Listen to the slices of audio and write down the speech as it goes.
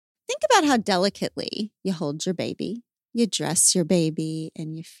think about how delicately you hold your baby, you dress your baby,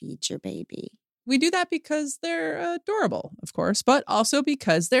 and you feed your baby. We do that because they're adorable, of course, but also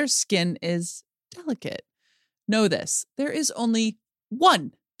because their skin is delicate. Know this, there is only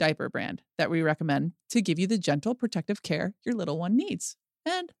one diaper brand that we recommend to give you the gentle protective care your little one needs.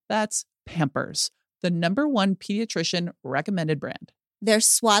 And that's Pampers, the #1 pediatrician recommended brand. Their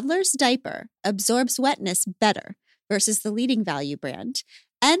Swaddler's diaper absorbs wetness better versus the leading value brand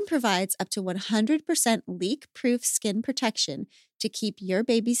and provides up to 100% leak-proof skin protection to keep your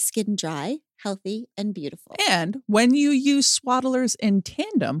baby's skin dry, healthy, and beautiful. And when you use Swaddlers in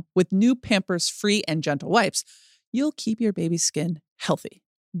tandem with new Pampers Free and Gentle wipes, you'll keep your baby's skin healthy.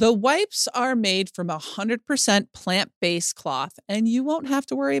 The wipes are made from 100% plant-based cloth, and you won't have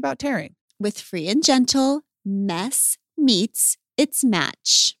to worry about tearing. With Free and Gentle, mess meets its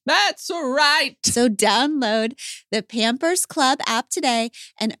match. That's right. So download the Pampers Club app today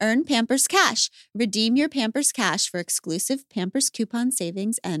and earn Pampers Cash. Redeem your Pampers Cash for exclusive Pampers coupon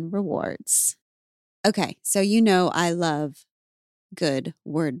savings and rewards. Okay, so you know I love good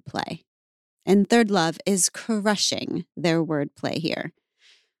wordplay. And Third Love is crushing their wordplay here.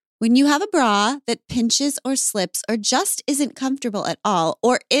 When you have a bra that pinches or slips or just isn't comfortable at all,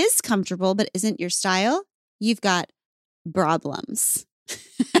 or is comfortable but isn't your style, you've got Broblums.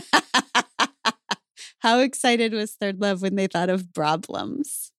 How excited was Third Love when they thought of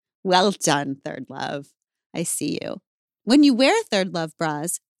Broblums? Well done, Third Love. I see you. When you wear Third Love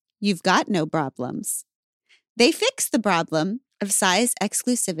bras, you've got no problems. They fix the problem of size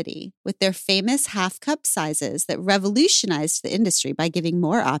exclusivity with their famous half-cup sizes that revolutionized the industry by giving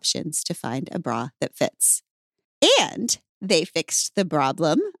more options to find a bra that fits. And they fixed the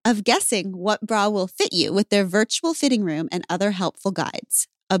problem of guessing what bra will fit you with their virtual fitting room and other helpful guides.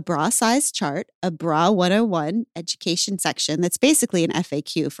 A bra size chart, a Bra 101 education section that's basically an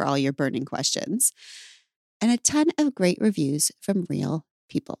FAQ for all your burning questions, and a ton of great reviews from real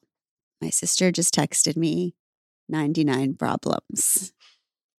people. My sister just texted me 99 problems,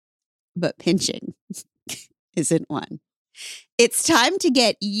 but pinching isn't one. It's time to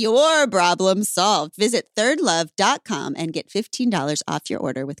get your problem solved. Visit thirdlove.com and get $15 off your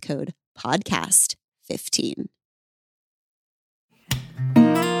order with code podcast15.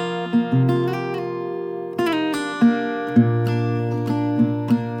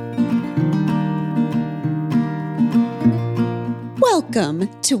 Welcome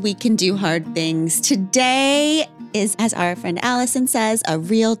to We Can Do Hard Things. Today is, as our friend Allison says, a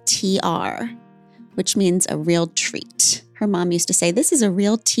real TR, which means a real treat. Her mom used to say, this is a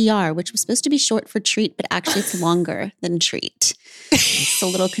real TR, which was supposed to be short for treat, but actually it's longer than treat. It's a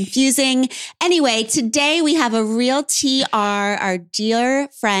little confusing. Anyway, today we have a real TR, our dear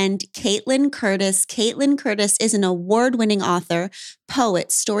friend, Caitlin Curtis. Caitlin Curtis is an award-winning author,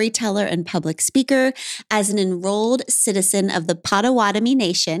 poet, storyteller, and public speaker. As an enrolled citizen of the Potawatomi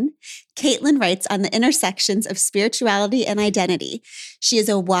Nation, Caitlin writes on the intersections of spirituality and identity. She is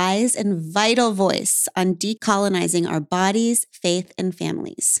a wise and vital voice on decolonizing our bodies, faith, and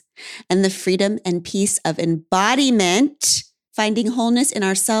families, and the freedom and peace of embodiment, finding wholeness in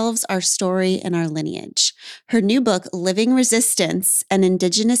ourselves, our story, and our lineage. Her new book, Living Resistance, An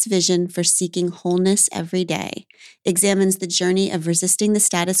Indigenous Vision for Seeking Wholeness Every Day, examines the journey of resisting the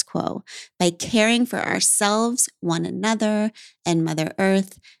status quo by caring for ourselves, one another, and Mother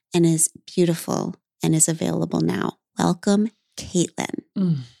Earth, and is beautiful and is available now. Welcome, Caitlin.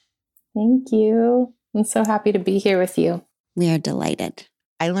 Thank you. I'm so happy to be here with you. We are delighted.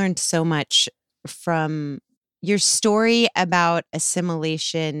 I learned so much from your story about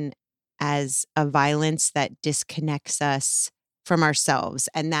assimilation as a violence that disconnects us from ourselves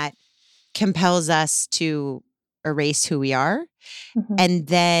and that compels us to erase who we are. Mm-hmm. And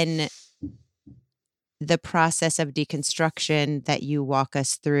then the process of deconstruction that you walk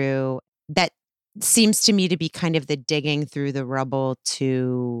us through, that seems to me to be kind of the digging through the rubble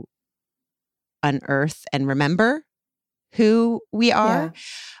to unearth and remember who we are. Yeah.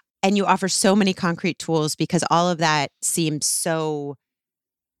 And you offer so many concrete tools because all of that seems so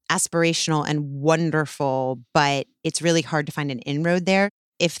aspirational and wonderful, but it's really hard to find an inroad there.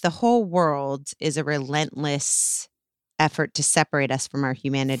 If the whole world is a relentless effort to separate us from our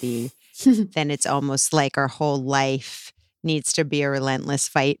humanity, then it's almost like our whole life needs to be a relentless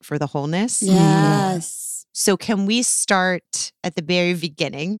fight for the wholeness. Yes. So can we start at the very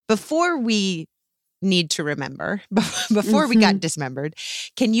beginning before we need to remember, before we got dismembered?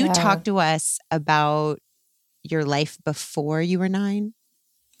 Can you talk to us about your life before you were 9?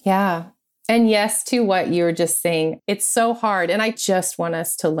 Yeah. And yes, to what you were just saying, it's so hard. And I just want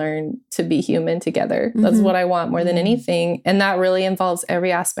us to learn to be human together. That's what I want more than anything. And that really involves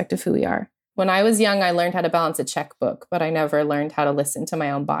every aspect of who we are. When I was young, I learned how to balance a checkbook, but I never learned how to listen to my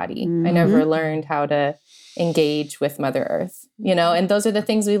own body. I never learned how to engage with Mother Earth, and those are the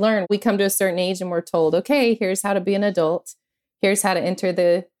things we learn. We come to a certain age and we're told, okay, here's how to be an adult. Here's how to enter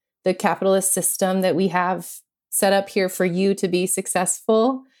the capitalist system that we have set up here for you to be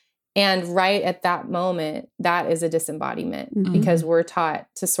successful. And right at that moment, that is a disembodiment because we're taught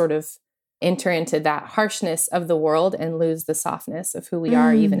to sort of enter into that harshness of the world and lose the softness of who we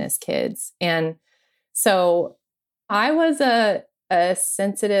are, even as kids. And so I was a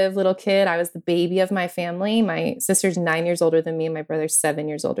sensitive little kid. I was the baby of my family. My sister's 9 years older than me, and my brother's 7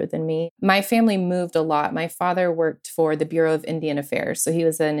 years older than me. My family moved a lot. My father worked for the Bureau of Indian Affairs, so he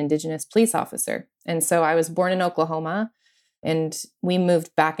was an Indigenous police officer. And so I was born in Oklahoma, and we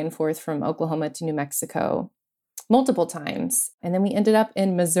moved back and forth from Oklahoma to New Mexico multiple times. And then we ended up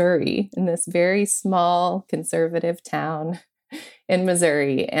in Missouri, in this very small conservative town in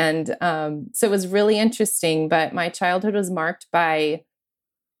Missouri. And so it was really interesting, but my childhood was marked by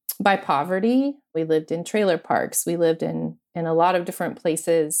poverty. We lived in trailer parks. We lived in a lot of different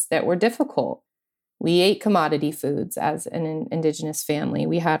places that were difficult. We ate commodity foods as an Indigenous family.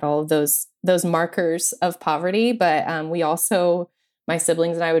 We had all of those markers of poverty, but we also, my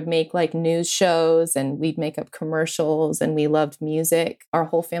siblings and I would make like news shows, and we'd make up commercials, and we loved music. Our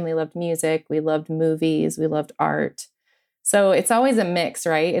whole family loved music. We loved movies. We loved art. So it's always a mix,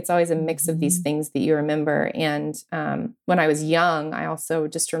 right? It's always a mix of these things that you remember. And when I was young, I also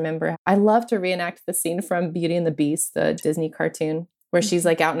just remember, I love to reenact the scene from Beauty and the Beast, the Disney cartoon, where she's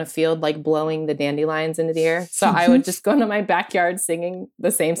like out in a field, like blowing the dandelions into the air. So I would just go into my backyard singing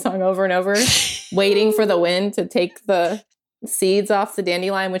the same song over and over, waiting for the wind to take the seeds off the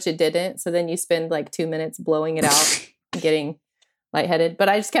dandelion, which it didn't. So then you spend like 2 minutes blowing it out, getting lightheaded. But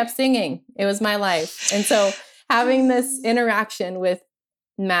I just kept singing. It was my life. And so having this interaction with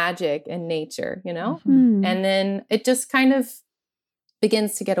magic and nature, and then it just kind of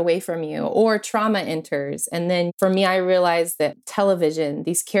begins to get away from you, or trauma enters. And then for me, I realized that television,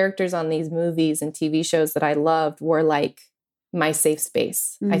 these characters on these movies and TV shows that I loved were like my safe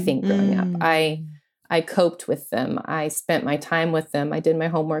space, I think, growing up. I coped with them. I spent my time with them. I did my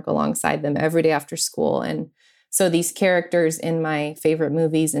homework alongside them every day after school. And so these characters in my favorite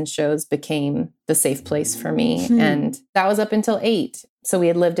movies and shows became the safe place for me. And that was up until 8. So we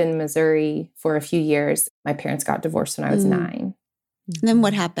had lived in Missouri for a few years. My parents got divorced when I was 9. And then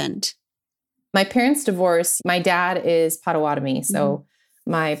what happened? My parents divorced. My dad is Potawatomi. So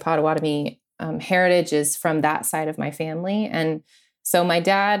my Potawatomi heritage is from that side of my family. And so my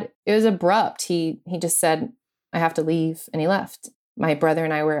dad, it was abrupt. He just said, I have to leave. And he left. My brother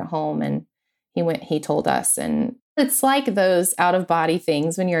and I were at home, and he told us. And it's like those out of body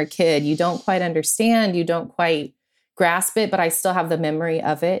things when you're a kid. You don't quite understand. You don't quite grasp it, but I still have the memory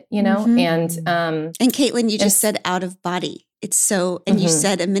of it, And Caitlin, you just said out of body. It's so, and you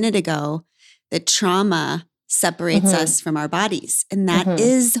said a minute ago that trauma separates us from our bodies. And that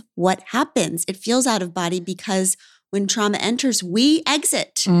is what happens. It feels out of body because when trauma enters, we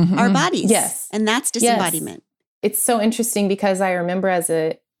exit our bodies. Yes. And that's disembodiment. Yes. It's so interesting because I remember as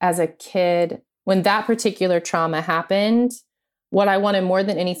a kid, when that particular trauma happened, what I wanted more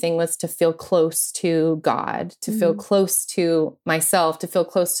than anything was to feel close to God, to feel close to myself, to feel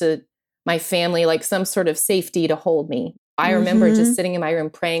close to my family, like some sort of safety to hold me. I remember just sitting in my room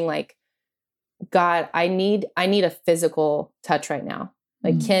praying like, God, I need a physical touch right now.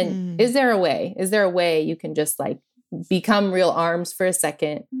 Like, is there a way you can just like become real arms for a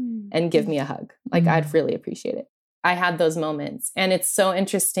second and give me a hug? Like, I'd really appreciate it. I had those moments. And it's so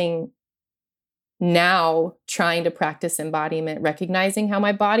interesting now trying to practice embodiment, recognizing how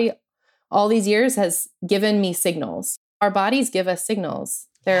my body all these years has given me signals. Our bodies give us signals.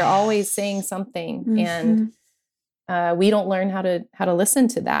 They're always saying something. And we don't learn how to listen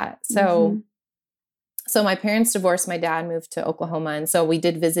to that. So my parents divorced. My dad moved to Oklahoma. And so we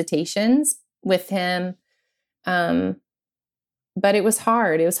did visitations with him. But it was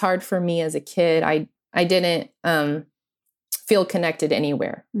hard. It was hard for me as a kid. I didn't feel connected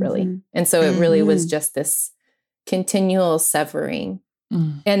anywhere, really. And so it really was just this continual severing.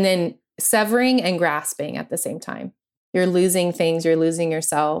 And then severing and grasping at the same time. You're losing things, you're losing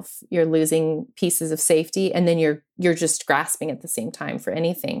yourself, you're losing pieces of safety, and then you're just grasping at the same time for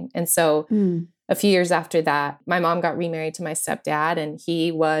anything. And so a few years after that, my mom got remarried to my stepdad, and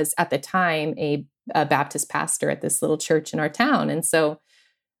he was at the time a Baptist pastor at this little church in our town. And so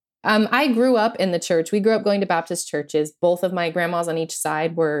I grew up in the church. We grew up going to Baptist churches. Both of my grandmas on each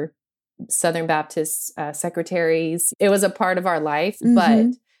side were Southern Baptist secretaries. It was a part of our life, Mhm.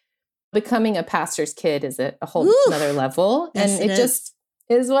 but becoming a pastor's kid is a whole Ooh. another level. Yes, And it it is. just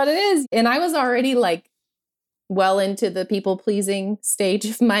is what it is. And I was already like well into the people pleasing stage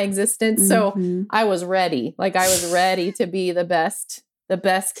of my existence. So Mhm. I was ready. Like I was ready to be the best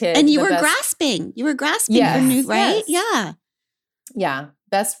kid. And you the were best- grasping. You were grasping Yes, for new, right? yes. Yeah.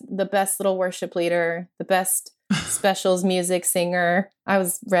 the best little worship leader, the best specials music singer. I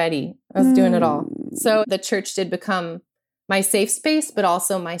was ready. I was doing it all. So the church did become my safe space, but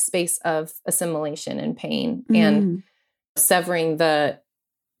also my space of assimilation and pain and severing the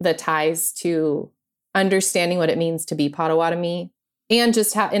ties to understanding what it means to be Potawatomi and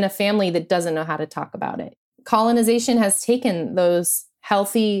just in a family that doesn't know how to talk about it. Colonization has taken those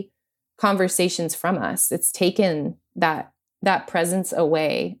healthy conversations from us. It's taken that presence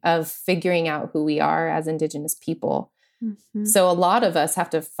away of figuring out who we are as Indigenous people. Mhm. So a lot of us have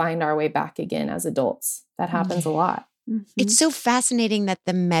to find our way back again as adults. That happens a lot. Mhm. It's so fascinating that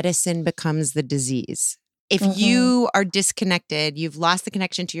the medicine becomes the disease. If Mhm. you are disconnected, you've lost the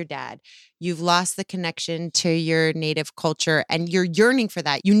connection to your dad, you've lost the connection to your native culture, and you're yearning for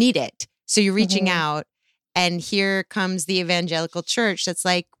that. You need it. So you're reaching Mhm. out. And here comes the evangelical church that's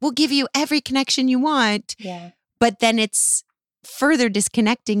like, we'll give you every connection you want. Yeah. But then it's further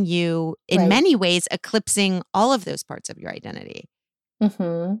disconnecting you in Right. many ways, eclipsing all of those parts of your identity.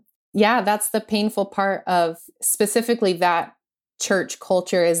 Mm-hmm. Yeah, that's the painful part of specifically that church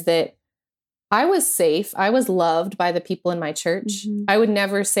culture is that I was safe. I was loved by the people in my church. Mhm. I would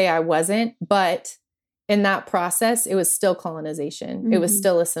never say I wasn't, but in that process, it was still colonization. It was Mhm.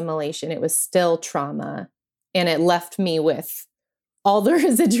 still assimilation. It was still trauma. And it left me with all the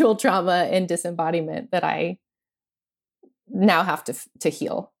residual trauma and disembodiment that I now have to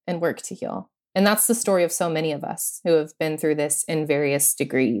heal and work to heal. And that's the story of so many of us who have been through this in various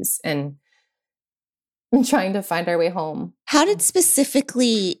degrees and trying to find our way home. How did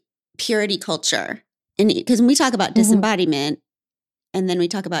specifically purity culture, and because when we talk about disembodiment and then we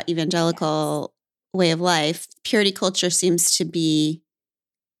talk about evangelical way of life, purity culture seems to be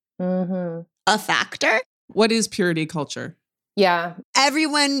Mm-hmm. a factor. What is purity culture? Yeah.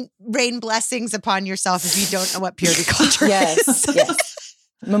 Everyone rain blessings upon yourself if you don't know what purity culture Yes. is. Yes.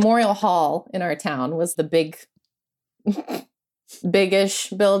 Memorial Hall in our town was the big-ish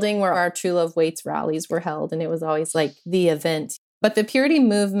building where our True Love Waits rallies were held. And it was always like the event. But the purity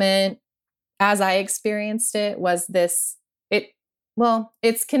movement, as I experienced it, was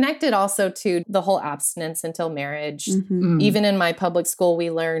it's connected also to the whole abstinence until marriage. Mhm. Even in my public school,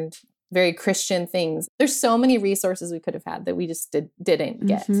 we learned very Christian things. There's so many resources we could have had that we just didn't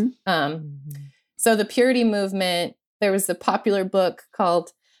get. Mhm. So the purity movement, there was a popular book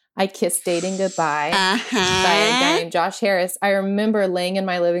called I Kissed Dating Goodbye by a guy named Josh Harris. I remember laying in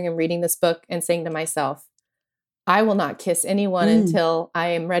my living room reading this book and saying to myself, I will not kiss anyone until I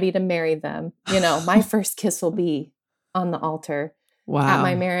am ready to marry them. You know, my first kiss will be on the altar at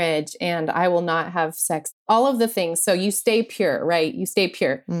my marriage, and I will not have sex. All of the things. So you stay pure, right? You stay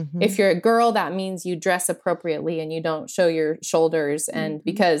pure. Mhm. If you're a girl, that means you dress appropriately and you don't show your shoulders. And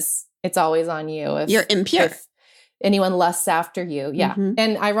because it's always on you. If You're impure. If anyone lusts after you. Yeah. Mhm.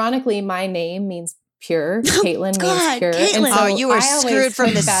 And ironically, my name means pure. Caitlin God, means pure. Caitlin. And so Oh, you were I always screwed from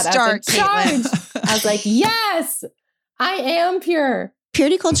took the that as a start, charge. Caitlin. I was like, yes, I am pure.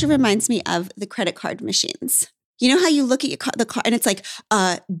 Purity culture reminds me of the credit card machines. You know how you look at the card and it's like,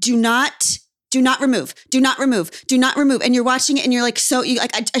 do not remove, do not remove, do not remove. And you're watching it and you're like,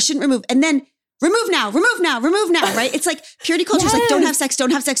 I shouldn't remove. And then remove now, right? It's like purity culture is like, don't have sex, don't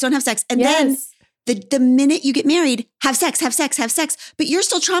have sex, don't have sex. And then the minute you get married, have sex. But you're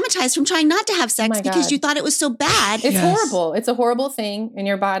still traumatized from trying not to have sex my because God. you thought it was so bad. It's horrible. It's a horrible thing. And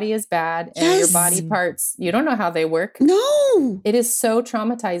your body is bad. And your Yes. body parts, you don't know how they work. No. It is so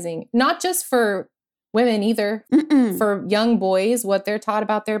traumatizing, not just for women either, Mm-mm. for young boys, what they're taught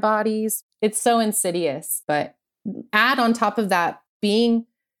about their bodies. It's so insidious. But add on top of that, being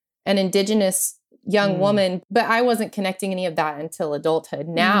an Indigenous young woman, but I wasn't connecting any of that until adulthood.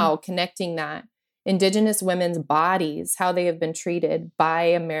 Now connecting that Indigenous women's bodies, how they have been treated by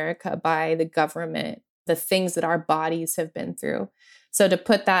America, by the government, the things that our bodies have been through. So to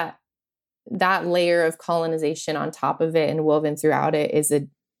put that layer of colonization on top of it and woven throughout it is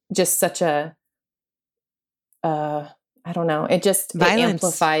just such a, I don't know. It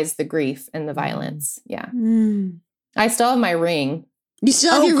amplifies the grief and the violence. Yeah. I still have my ring. You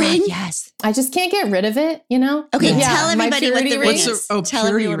still have your ring? Yes. I just can't get rid of it, you know? Okay, Yeah, tell my everybody what purity the ring ring. is. What's Tell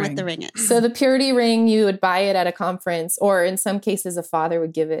purity everyone ring? what the ring is. So the purity ring, you would buy it at a conference, or in some cases, a father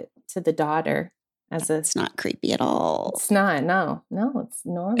would give it to the daughter It's not creepy at all. It's not. No, it's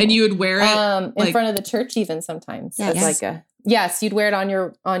normal. And you would wear it in front of the church even sometimes. Yes. As like you'd wear it on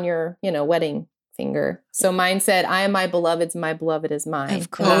your wedding finger. So mine said, "I am my beloved's, my beloved is mine." Of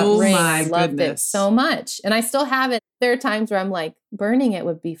course. And that ring, my I loved goodness. it so much. And I still have it. There are times where I'm like, burning it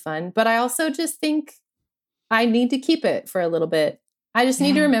would be fun. But I also just think I need to keep it for a little bit. I just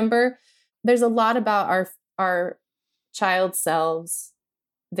need to remember there's a lot about our child selves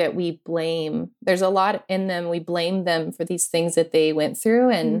that we blame. There's a lot in them. We blame them for these things that they went through.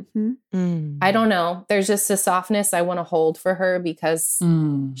 And I don't know. There's just a softness I want to hold for her because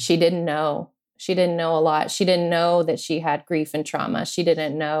she didn't know. She didn't know a lot. She didn't know that she had grief and trauma. She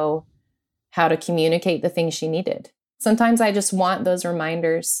didn't know how to communicate the things she needed. Sometimes I just want those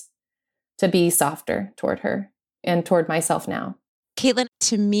reminders to be softer toward her and toward myself now. Caitlin,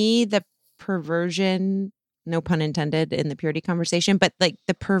 to me, the perversion, no pun intended in the purity conversation, but like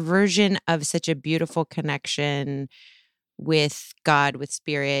the perversion of such a beautiful connection with God, with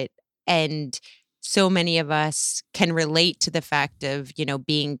spirit. And so many of us can relate to the fact of,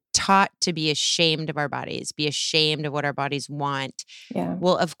 being taught to be ashamed of our bodies, be ashamed of what our bodies want. Yeah.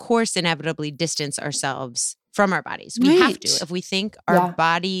 Will, of course, inevitably distance ourselves from our bodies. We have to. If we think our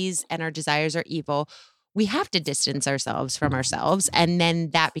bodies and our desires are evil, we have to distance ourselves from ourselves. And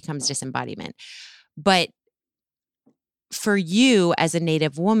then that becomes disembodiment. But for you as a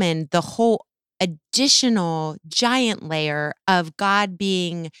Native woman, the whole additional giant layer of God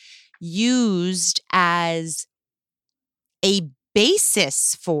being used as a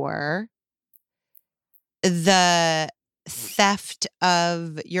basis for the theft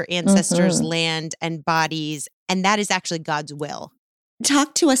of your ancestors' land and bodies, and that is actually God's will.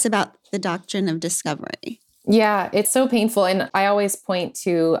 Talk to us about the doctrine of discovery. Yeah, it's so painful. And I always point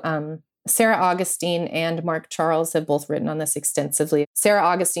to Sarah Augustine and Mark Charles have both written on this extensively. Sarah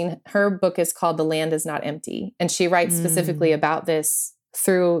Augustine, her book is called The Land is Not Empty. And she writes specifically about this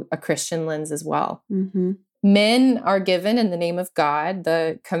through a Christian lens as well. Mm-hmm. Men are given in the name of God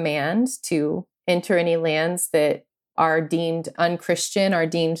the command to enter any lands that are deemed unchristian, are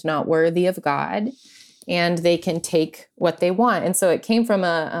deemed not worthy of God, and they can take what they want. And so it came from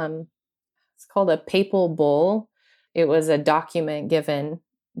it's called a papal bull. It was a document given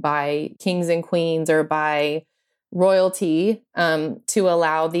by kings and queens or by royalty to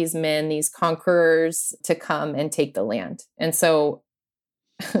allow these men, these conquerors, to come and take the land. And so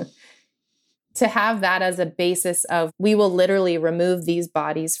to have that as a basis of, we will literally remove these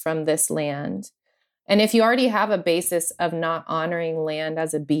bodies from this land. And if you already have a basis of not honoring land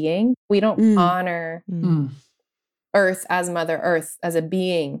as a being, we don't honor Earth as Mother Earth, as a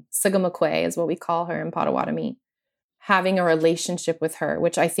being. Sigamakwe is what we call her in Potawatomi. Having a relationship with her,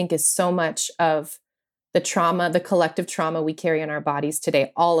 which I think is so much of the trauma, the collective trauma we carry in our bodies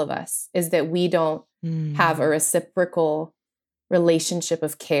today, all of us, is that we don't have a reciprocal relationship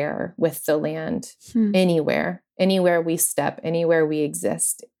of care with the land anywhere we step, anywhere we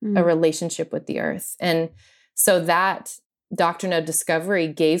exist, a relationship with the earth. And so that doctrine of discovery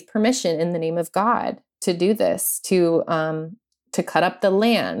gave permission in the name of God to do this, to cut up the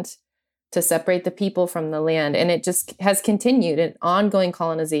land, to separate the people from the land. And it just has continued an ongoing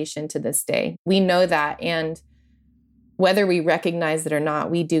colonization to this day. We know that. And whether we recognize it or not,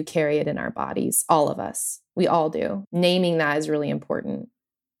 we do carry it in our bodies, all of us. We all do. Naming that is really important.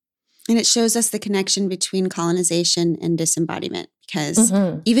 And it shows us the connection between colonization and disembodiment, because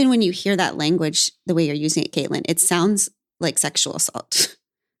even when you hear that language, the way you're using it, Caitlin, it sounds like sexual assault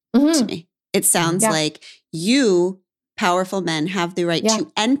to me. It sounds like you, powerful men, have the right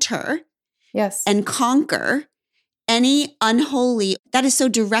to enter and conquer any unholy, that is so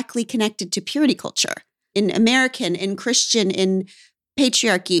directly connected to purity culture. In American, in Christian, in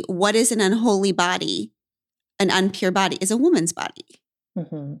patriarchy, what is an unholy body? An unpure body is a woman's body.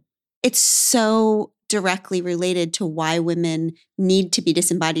 It's so directly related to why women need to be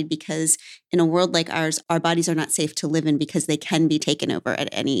disembodied, because in a world like ours, our bodies are not safe to live in because they can be taken over at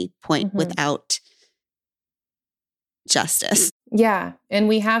any point without justice. Yeah. And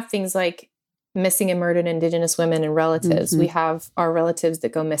we have things like missing and murdered Indigenous women and relatives. We have our relatives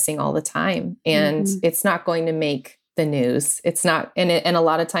that go missing all the time, and it's not going to make the news. It's not, and a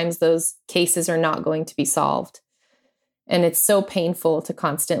lot of times those cases are not going to be solved. And it's so painful to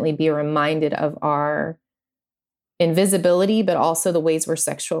constantly be reminded of our invisibility, but also the ways we're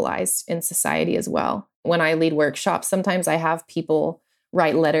sexualized in society as well. When I lead workshops, sometimes I have people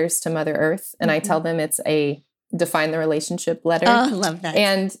write letters to Mother Earth, and I tell them it's a define the relationship letter. Oh, I love that.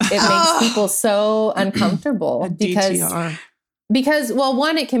 And it makes people so uncomfortable because, well,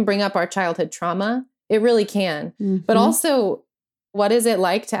 one, it can bring up our childhood trauma. It really can. But also What is it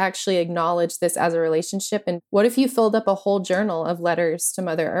like to actually acknowledge this as a relationship? And what if you filled up a whole journal of letters to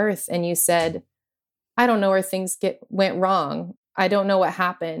Mother Earth and you said, I don't know where things went wrong. I don't know what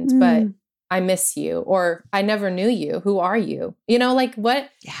happened, but I miss you, or I never knew you. Who are you? You know, like what,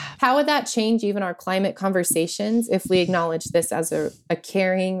 how would that change even our climate conversations if we acknowledge this as a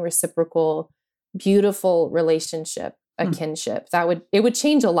caring, reciprocal, beautiful relationship, a kinship? It would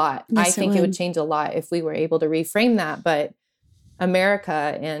change a lot. Yes, I think it would change a lot if we were able to reframe that. But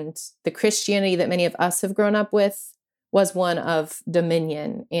America and the Christianity that many of us have grown up with was one of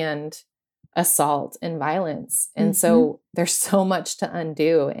dominion and assault and violence. And so there's so much to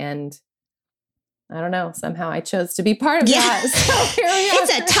undo. And I don't know, somehow I chose to be part of that. So here we are.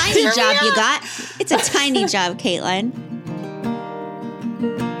 It's a tiny job you got. It's a tiny job, Caitlin.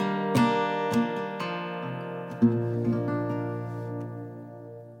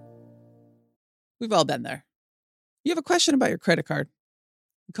 We've all been there. You have a question about your credit card.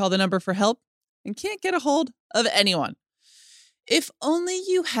 You call the number for help and can't get a hold of anyone. If only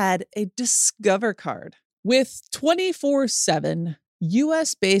you had a Discover card. With 24/7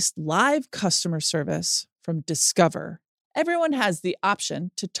 US-based live customer service from Discover, everyone has the option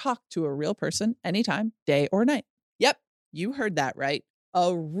to talk to a real person anytime, day or night. Yep, you heard that right.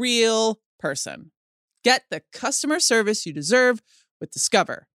 A real person. Get the customer service you deserve with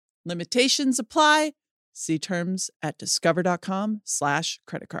Discover. Limitations apply. See terms at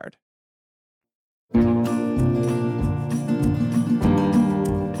discover.com/creditcard.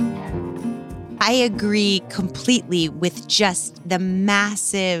 I agree completely with just the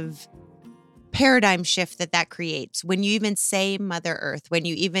massive paradigm shift that creates when you even say Mother Earth, when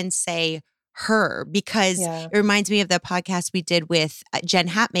you even say her, because it reminds me of the podcast we did with Jen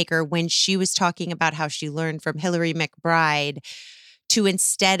Hatmaker when she was talking about how she learned from Hillary McBride to,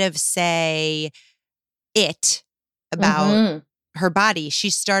 instead of say it about her body, she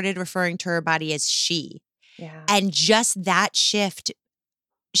started referring to her body as she. Yeah. And just that shift,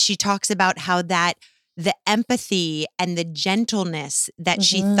 she talks about how that the empathy and the gentleness that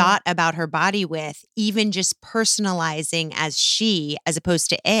she thought about her body with, even just personalizing as she, as opposed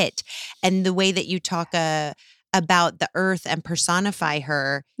to it, and the way that you talk about the earth and personify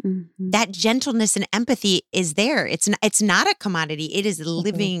her, that gentleness and empathy is there. It's not a commodity. It is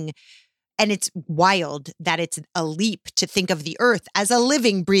living. And it's wild that it's a leap to think of the earth as a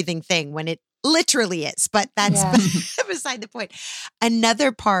living, breathing thing when it literally is. But that's beside the point.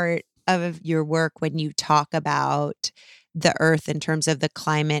 Another part of your work, when you talk about the earth in terms of the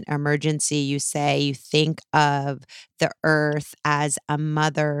climate emergency, you say you think of the earth as a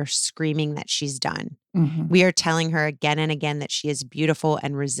mother screaming that she's done. We are telling her again and again that she is beautiful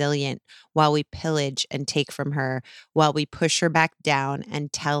and resilient while we pillage and take from her, while we push her back down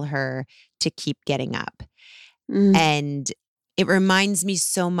and tell her to keep getting up. And it reminds me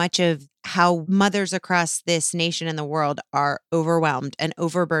so much of how mothers across this nation and the world are overwhelmed and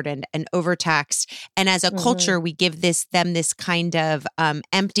overburdened and overtaxed. And as a culture, we give them this kind of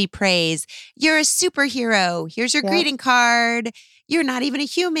empty praise. You're a superhero. Here's your greeting card. You're not even a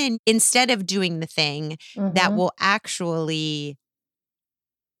human. Instead of doing the thing that will actually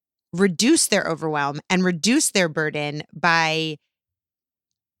reduce their overwhelm and reduce their burden by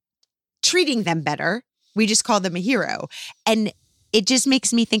treating them better. We just call them a hero. And it just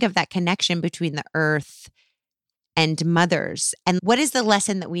makes me think of that connection between the earth and mothers. And what is the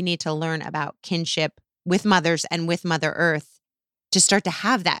lesson that we need to learn about kinship with mothers and with Mother Earth to start to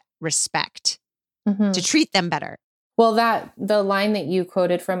have that respect, to treat them better? Well, the line that you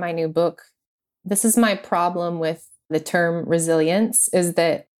quoted from my new book, this is my problem with the term resilience, is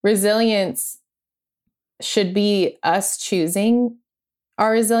that resilience should be us choosing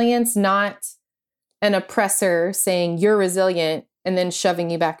our resilience, not an oppressor saying you're resilient and then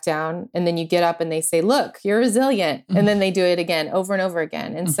shoving you back down. And then you get up and they say, look, you're resilient. And then they do it again, over and over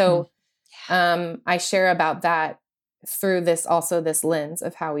again. And so I share about that through this lens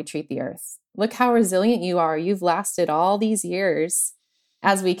of how we treat the earth. Look how resilient you are. You've lasted all these years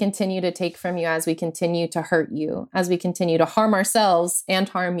as we continue to take from you, as we continue to hurt you, as we continue to harm ourselves and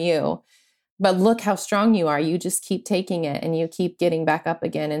harm you. But look how strong you are. You just keep taking it and you keep getting back up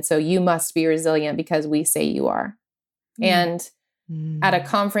again. And so you must be resilient because we say you are. And at a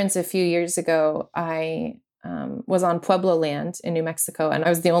conference a few years ago, I was on Pueblo land in New Mexico, and I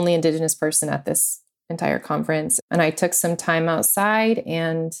was the only Indigenous person at this entire conference. And I took some time outside,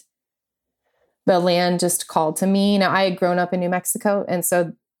 and the land just called to me. Now, I had grown up in New Mexico, and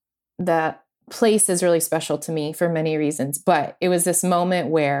so that place is really special to me for many reasons. But it was this moment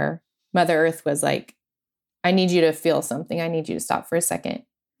where Mother Earth was like, I need you to feel something. I need you to stop for a second.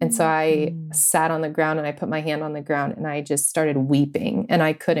 And so I Mm. sat on the ground and I put my hand on the ground and I just started weeping and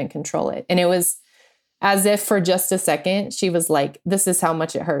I couldn't control it. And it was as if for just a second, she was like, this is how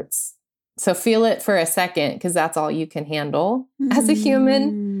much it hurts. So feel it for a second, because that's all you can handle as a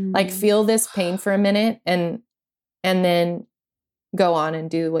human. Like feel this pain for a minute and then go on and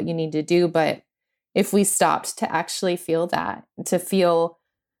do what you need to do. But if we stopped to actually feel that, to feel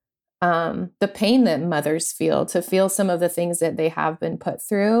the pain that mothers feel, to feel some of the things that they have been put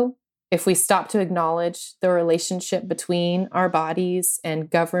through, if we stop to acknowledge the relationship between our bodies and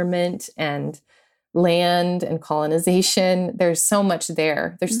government and land and colonization, there's so much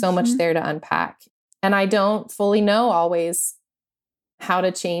there. There's so much there to unpack. And I don't fully know always how to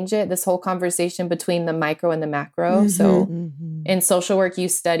change it, this whole conversation between the micro and the macro. So in social work, you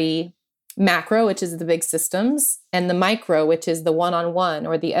study macro, which is the big systems, and the micro, which is the one-on-one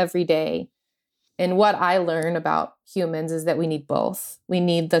or the everyday. And what I learn about humans is that we need both. We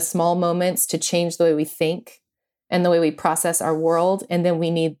need the small moments to change the way we think and the way we process our world. And then we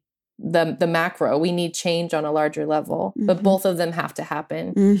need the macro. We need change on a larger level, but both of them have to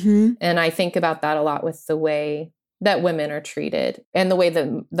happen. And I think about that a lot with the way that women are treated and the way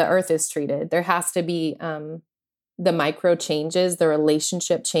that the earth is treated. There has to be the micro changes, the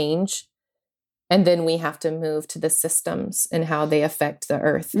relationship change. And then we have to move to the systems and how they affect the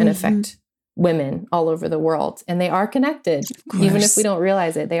earth and affect women all over the world. And they are connected. Even if we don't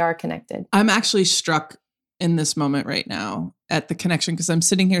realize it, they are connected. I'm actually struck in this moment right now at the connection, because I'm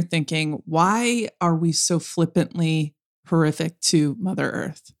sitting here thinking, why are we so flippantly horrific to Mother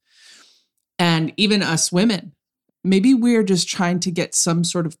Earth? And even us women, maybe we're just trying to get some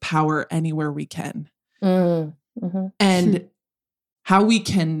sort of power anywhere we can. And how we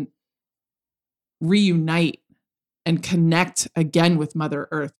can reunite and connect again with Mother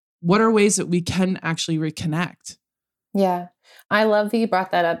Earth. What are ways that we can actually reconnect? Yeah, I love that you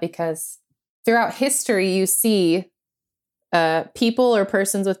brought that up, because throughout history, you see people or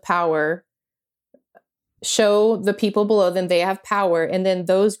persons with power show the people below them they have power, and then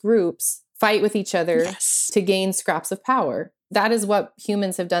those groups fight with each other to gain scraps of power. That is what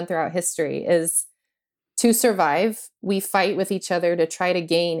humans have done throughout history, is to survive, we fight with each other to try to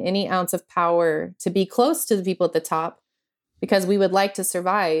gain any ounce of power, to be close to the people at the top, because we would like to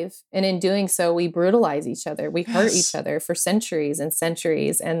survive. And in doing so, we brutalize each other. We hurt each other for centuries and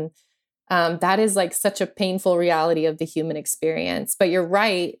centuries. And that is like such a painful reality of the human experience. But you're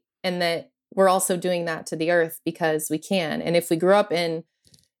right in that we're also doing that to the earth because we can. And if we grew up in,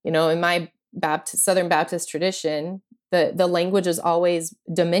 in my Southern Baptist tradition, the language is always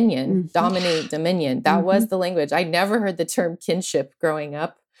dominion, dominate dominion. That was the language. I never heard the term kinship growing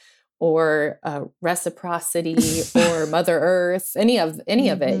up, or reciprocity, or Mother Earth, any of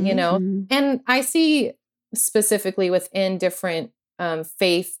it, And I see specifically within different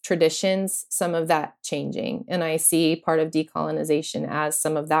faith traditions, some of that changing. And I see part of decolonization as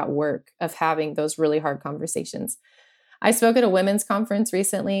some of that work of having those really hard conversations. I spoke at a women's conference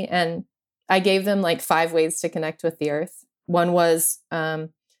recently, and I gave them like 5 ways to connect with the earth. One was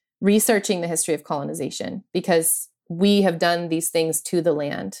researching the history of colonization, because we have done these things to the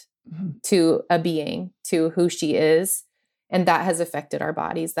land, to a being, to who she is. And that has affected our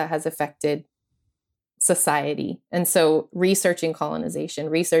bodies. That has affected society. And so researching colonization,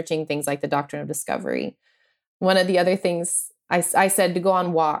 researching things like the doctrine of discovery. One of the other things I said to go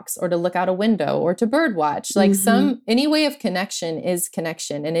on walks, or to look out a window, or to bird watch, like any way of connection is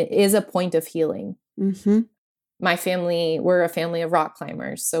connection. And it is a point of healing. My family, we're a family of rock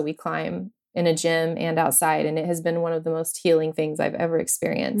climbers. So we climb in a gym and outside. And it has been one of the most healing things I've ever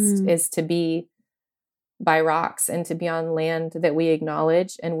experienced, is to be by rocks and to be on land that we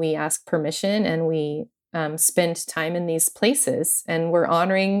acknowledge, and we ask permission, and we spend time in these places, and we're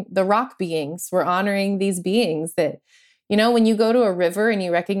honoring the rock beings. We're honoring these beings that, when you go to a river and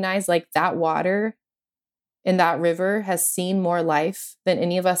you recognize like that water in that river has seen more life than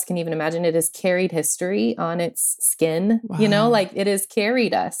any of us can even imagine. It has carried history on its skin, like it has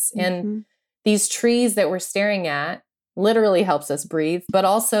carried us. And these trees that we're staring at literally helps us breathe, but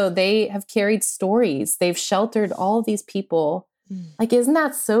also they have carried stories. They've sheltered all of these people. Like, isn't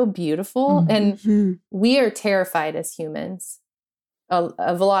that so beautiful? And we are terrified as humans of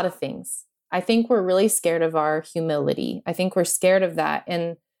a lot of things. I think we're really scared of our humility. I think we're scared of that.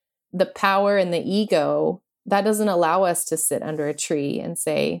 And the power and the ego, that doesn't allow us to sit under a tree and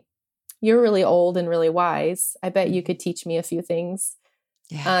say, you're really old and really wise. I bet you could teach me a few things.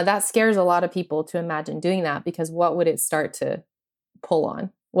 That scares a lot of people to imagine doing that, because what would it start to pull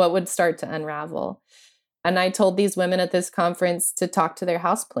on? What would start to unravel? And I told these women at this conference to talk to their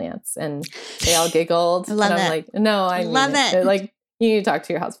houseplants, and they all giggled. I love and I'm it. like, no, I love mean it. Like, You need to talk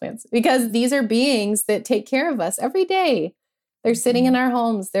to your houseplants because these are beings that take care of us every day. They're sitting in our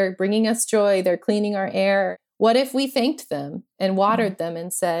homes. They're bringing us joy. They're cleaning our air. What if we thanked them and watered them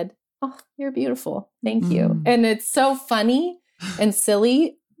and said, oh, you're beautiful. Thank you. And it's so funny and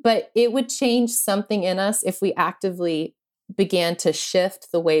silly, but it would change something in us if we actively began to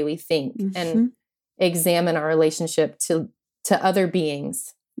shift the way we think and examine our relationship to other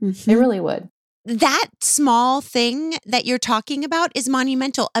beings. It really would. That small thing that you're talking about is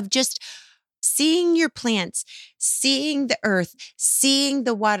monumental, of just seeing your plants, seeing the earth, seeing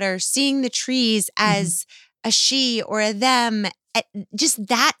the water, seeing the trees as a she or a them. Just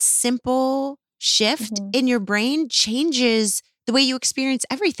that simple shift in your brain changes the way you experience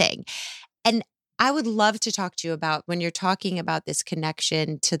everything. And I would love to talk to you about when you're talking about this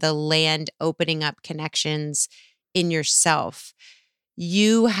connection to the land, opening up connections in yourself.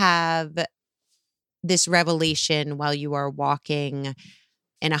 You have this revelation while you are walking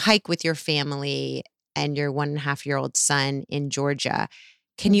in a hike with your family and your 1.5-year-old son in Georgia.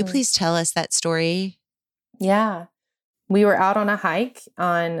 Can you please tell us that story? Yeah. We were out on a hike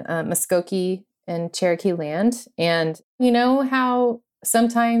on Muskogee and Cherokee land. And you know how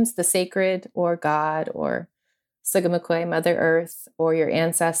sometimes the sacred or God or Sigamikwe, Mother Earth, or your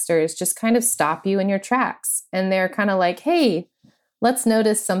ancestors just kind of stop you in your tracks. And they're kind of like, hey, let's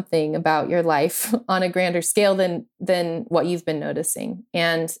notice something about your life on a grander scale than what you've been noticing.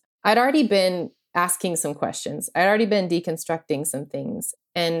 And I'd already been asking some questions. I'd already been deconstructing some things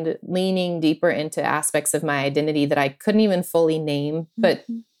and leaning deeper into aspects of my identity that I couldn't even fully name. But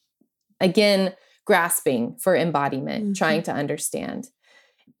again, grasping for embodiment, trying to understand.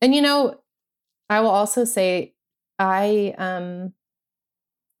 And, you know, I will also say a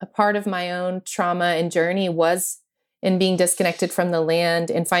part of my own trauma and journey was in being disconnected from the land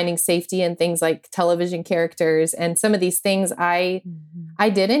and finding safety in things like television characters and some of these things. I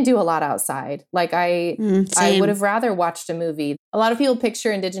didn't do a lot outside. Like I would have rather watched a movie. A lot of people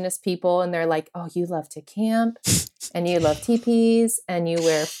picture Indigenous people and they're like, oh, you love to camp and you love teepees and you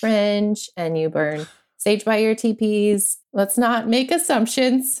wear fringe and you burn sage by your teepees. Let's not make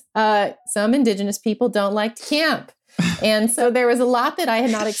assumptions. Some Indigenous people don't like to camp. And so there was a lot that I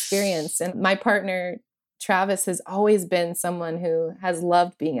had not experienced. And my partner, Travis, has always been someone who has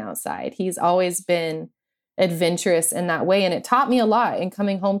loved being outside. He's always been adventurous in that way. And it taught me a lot in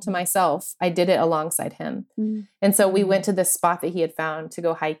coming home to myself. I did it alongside him. And so we went to this spot that he had found to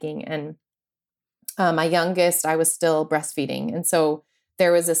go hiking. And my youngest, I was still breastfeeding. And so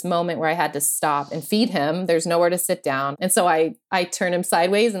there was this moment where I had to stop and feed him. There's nowhere to sit down. And so I turn him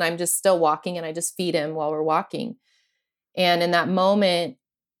sideways and I'm just still walking and I just feed him while we're walking. And in that moment,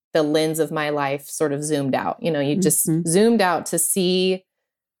 the lens of my life sort of zoomed out. You know, you just zoomed out to see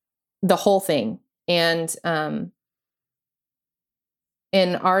the whole thing. And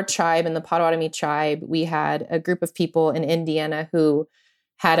in our tribe, in the Potawatomi tribe, we had a group of people in Indiana who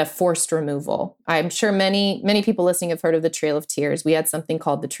had a forced removal. I'm sure many people listening have heard of the Trail of Tears. We had something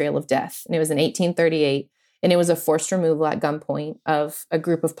called the Trail of Death, and it was in 1838, and it was a forced removal at gunpoint of a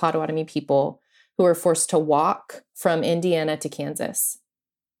group of Potawatomi people who were forced to walk from Indiana to Kansas.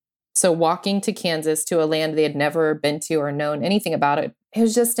 So walking to Kansas, to a land they had never been to or known anything about it. It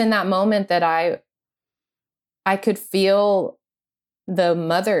was just in that moment that I could feel the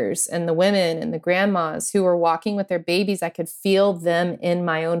mothers and the women and the grandmas who were walking with their babies. I could feel them in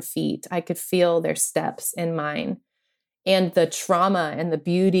my own feet. I could feel their steps in mine. And the trauma and the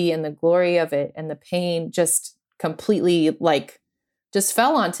beauty and the glory of it and the pain just completely just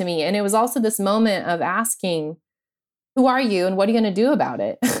fell onto me. And it was also this moment of asking, who are you and what are you going to do about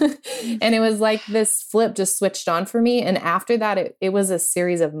it? And it was like this flip just switched on for me. And after that, it was a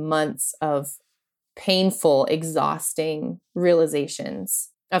series of months of painful, exhausting realizations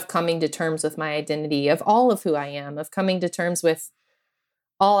of coming to terms with my identity, of all of who I am, of coming to terms with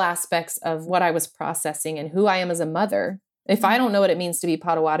all aspects of what I was processing and who I am as a mother. If I don't know what it means to be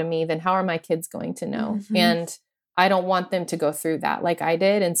Potawatomi, then how are my kids going to know? And I don't want them to go through that like I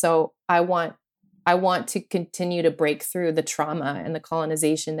did. And so I want to continue to break through the trauma and the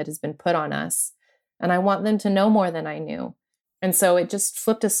colonization that has been put on us. And I want them to know more than I knew. And so it just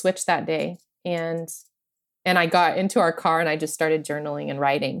flipped a switch that day. And I got into our car and I just started journaling and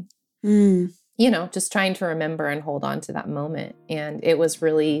writing, you know, just trying to remember and hold on to that moment. And it was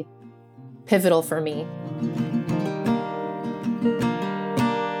really pivotal for me.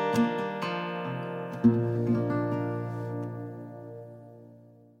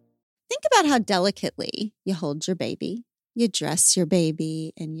 Think about how delicately you hold your baby, you dress your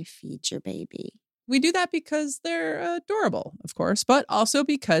baby, and you feed your baby. We do that because they're adorable, of course, but also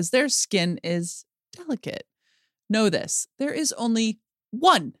because their skin is delicate. Know this, there is only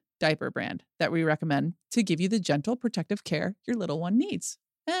one diaper brand that we recommend to give you the gentle protective care your little one needs.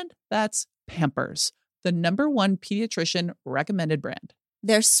 And that's Pampers, the #1 pediatrician recommended brand.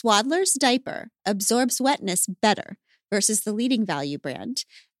 Their Swaddler's diaper absorbs wetness better versus the leading value brand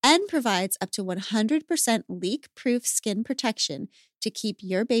and provides up to 100% leak-proof skin protection to keep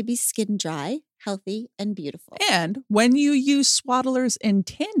your baby's skin dry, healthy, and beautiful. And when you use Swaddlers in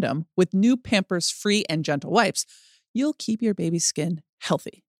tandem with new Pampers Free and Gentle wipes, you'll keep your baby's skin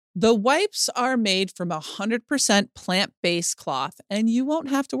healthy. The wipes are made from 100% plant-based cloth, and you won't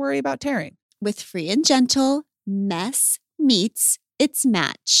have to worry about tearing. With Free and Gentle, mess meets its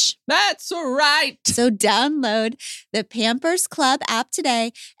match. That's right. So download the Pampers Club app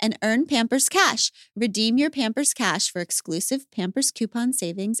today and earn Pampers Cash. Redeem your Pampers Cash for exclusive Pampers coupon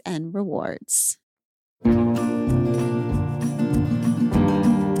savings and rewards.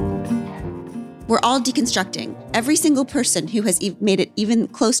 We're all deconstructing. Every single person who has made it even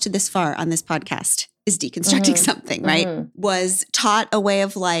close to this far on this podcast is deconstructing something, right? Was taught a way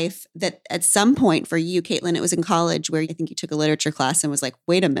of life that at some point for you, Caitlin, it was in college where I think you took a literature class and was like,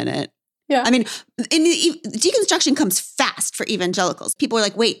 wait a minute. Yeah. I mean, deconstruction comes fast for evangelicals. People are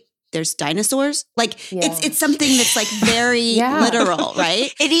like, wait, there's dinosaurs? Like it's something that's like very literal,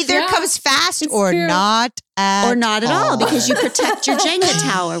 right? It either comes fast or true. not at all because you protect your Jenga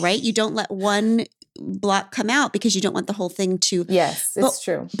tower, right? You don't let one block come out because you don't want the whole thing to. Yes, it's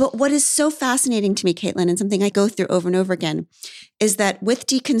true. But what is so fascinating to me, Caitlin, and something I go through over and over again, is that with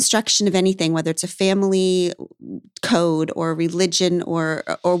deconstruction of anything, whether it's a family code or religion or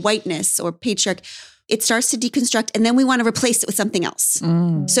whiteness or patriarch, it starts to deconstruct and then we want to replace it with something else.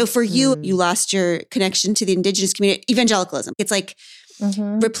 So for you, you lost your connection to the indigenous community, evangelicalism. It's like,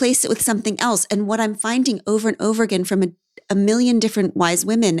 replace it with something else. And what I'm finding over and over again from a million different wise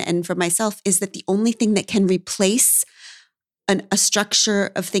women and for myself is that the only thing that can replace a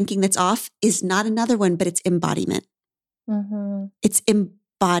structure of thinking that's off is not another one, but it's embodiment. It's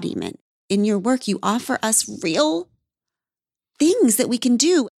embodiment. In your work, you offer us real things that we can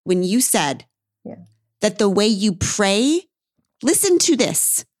do. When you said that the way you pray, listen to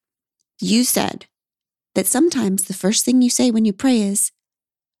this. You said that sometimes the first thing you say when you pray is,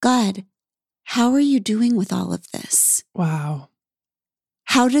 God, how are you doing with all of this? Wow.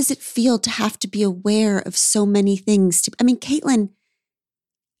 How does it feel to have to be aware of so many things? I mean, Caitlin,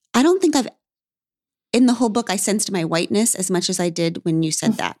 I don't think in the whole book, I sensed my whiteness as much as I did when you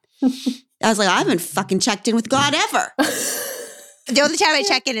said that. I was like, I haven't fucking checked in with God ever. The only time I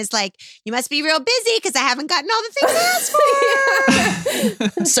check in is like, you must be real busy because I haven't gotten all the things I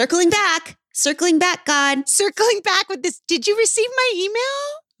asked for. Circling back, God. Circling back with this. Did you receive my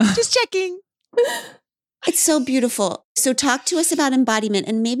email? Just checking. It's so beautiful. So talk to us about embodiment.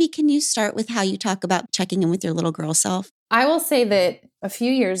 And maybe can you start with how you talk about checking in with your little girl self? I will say that a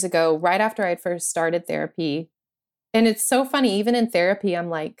few years ago, right after I first started therapy, and it's so funny, even in therapy, I'm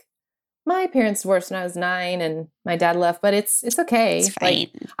like, my parents divorced when I was 9 and my dad left, but it's okay. It's fine.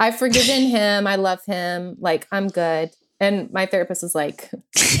 Like, I've forgiven him. I love him. Like, I'm good. And my therapist was like,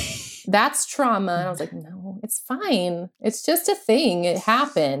 that's trauma. And I was like, no, it's fine. It's just a thing. It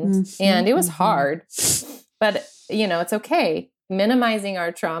happened. And it was hard, but it's okay. Minimizing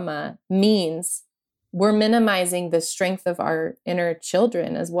our trauma means we're minimizing the strength of our inner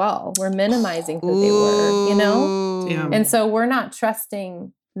children as well. We're minimizing who they were, Damn. And so we're not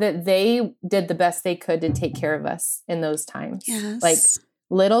trusting that they did the best they could to take care of us in those times. Yes. Like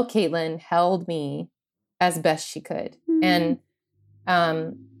little Caitlin held me as best she could. And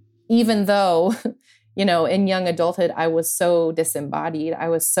even though, in young adulthood, I was so disembodied, I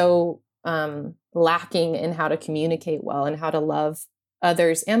was so lacking in how to communicate well and how to love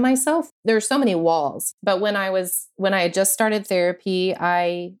others and myself. There are so many walls. But when I had just started therapy,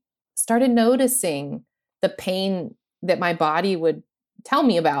 I started noticing the pain that my body would tell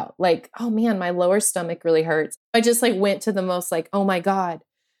me about. Like, oh man, my lower stomach really hurts. I just went to the most oh my God,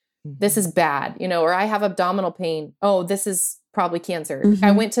 this is bad, or I have abdominal pain. Oh, this is probably cancer.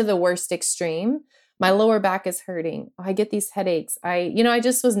 I went to the worst extreme. My lower back is hurting. Oh, I get these headaches. I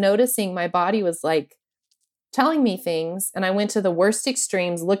just was noticing my body was telling me things. And I went to the worst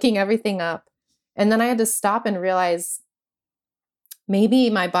extremes, looking everything up. And then I had to stop and realize maybe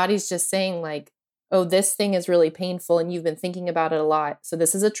my body's just saying oh, this thing is really painful and you've been thinking about it a lot. So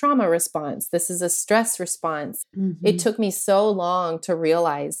this is a trauma response. This is a stress response. It took me so long to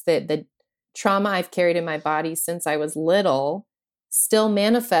realize that the trauma I've carried in my body since I was little still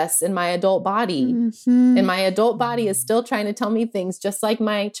manifests in my adult body. And my adult body is still trying to tell me things just like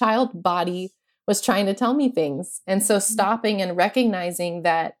my child body was trying to tell me things. And so stopping and recognizing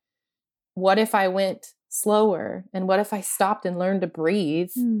that what if I went slower? And what if I stopped and learned to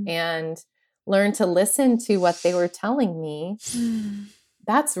breathe and learned to listen to what they were telling me?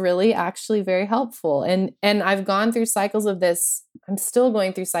 That's really actually very helpful. And I've gone through cycles of this. I'm still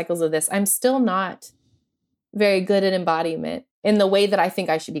going through cycles of this. I'm still not very good at embodiment in the way that I think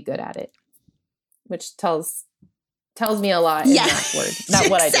I should be good at it, which tells me a lot in that word, not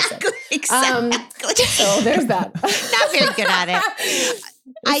what I just said. Exactly. So there's that. Not very good at it.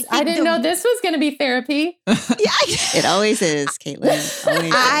 I didn't know this was going to be therapy. It always is, Caitlin.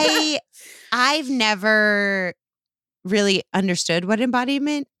 Always. I've never really understood what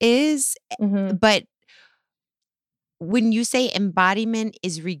embodiment is, but when you say embodiment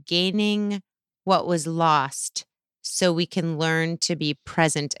is regaining what was lost so we can learn to be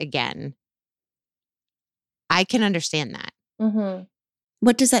present again, I can understand that.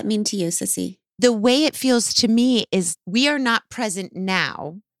 What does that mean to you, Sissy? The way it feels to me is we are not present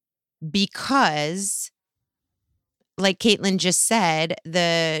now because, like Caitlin just said,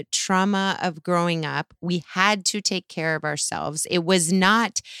 the trauma of growing up, we had to take care of ourselves. It was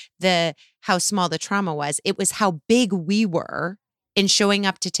not how small the trauma was. It was how big we were in showing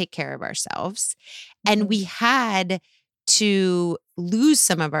up to take care of ourselves. And we had to lose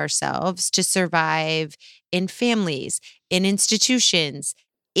some of ourselves to survive in families, in institutions,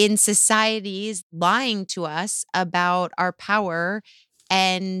 in societies lying to us about our power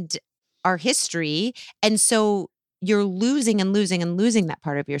and our history. And so you're losing and losing and losing that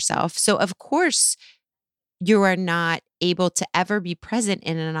part of yourself. So of course, you are not able to ever be present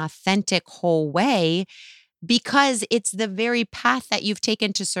in an authentic, whole way because it's the very path that you've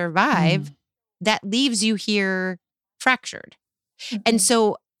taken to survive that leaves you here fractured. And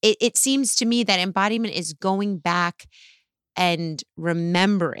so it seems to me that embodiment is going back and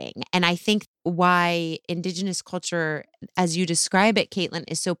remembering. And I think why Indigenous culture, as you describe it, Caitlin,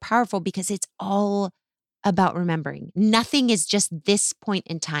 is so powerful because it's all about remembering. Nothing is just this point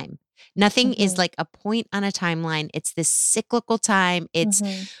in time. Nothing is like a point on a timeline. It's this cyclical time. It's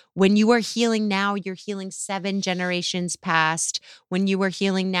when you are healing now, you're healing 7 generations past. When you are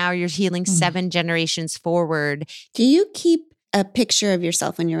healing now, you're healing 7 generations forward. Do you keep a picture of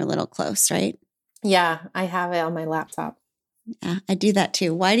yourself when you're a little close, right? Yeah, I have it on my laptop. Yeah, I do that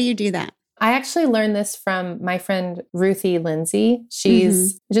too. Why do you do that? I actually learned this from my friend Ruthie Lindsay.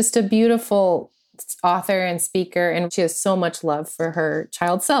 She's just a beautiful author and speaker, and she has so much love for her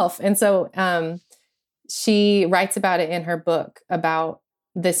child self. And so she writes about it in her book about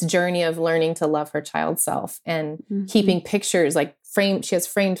this journey of learning to love her child self and keeping pictures, like she has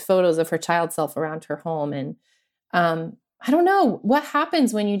framed photos of her child self around her home. And I don't know what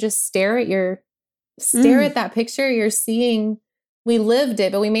happens when you just stare at that picture. You're seeing, we lived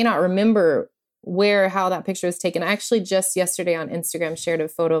it, but we may not remember how that picture was taken. I actually just yesterday on Instagram shared a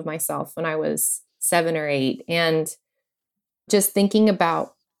photo of myself when I was 7 or 8, and just thinking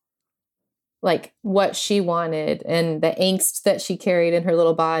about like what she wanted and the angst that she carried in her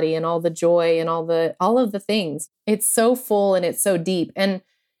little body and all the joy and all of the things. It's so full and it's so deep. And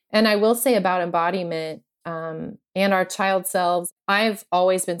I will say about embodiment and our child selves, I've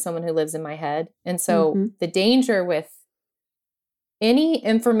always been someone who lives in my head. And so the danger with any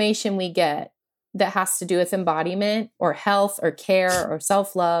information we get that has to do with embodiment or health or care or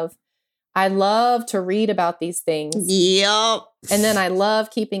self-love, I love to read about these things. Yep. And then I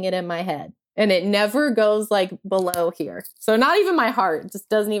love keeping it in my head. And it never goes like below here. So not even my heart just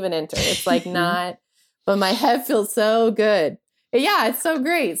doesn't even enter. It's like not, but my head feels so good. Yeah, it's so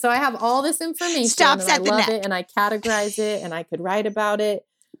great. So I have all this information and I love it and I categorize it and I could write about it.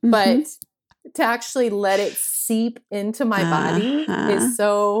 But to actually let it seep into my body is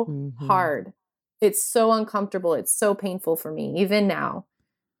so hard. It's so uncomfortable. It's so painful for me, even now.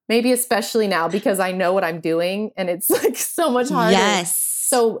 Maybe especially now because I know what I'm doing and it's like so much harder. Yes.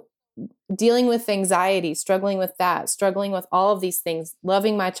 So dealing with anxiety, struggling with that, struggling with all of these things,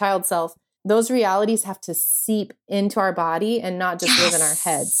 loving my child self, those realities have to seep into our body and not just live in our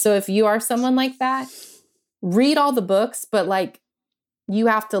heads. So if you are someone like that, read all the books, but like you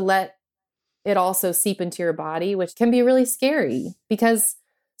have to let it also seep into your body, which can be really scary because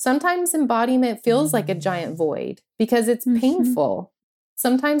sometimes embodiment feels like a giant void because it's painful.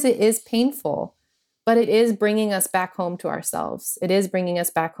 Sometimes it is painful, but it is bringing us back home to ourselves. It is bringing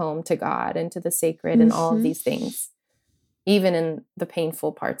us back home to God and to the sacred and all of these things, even in the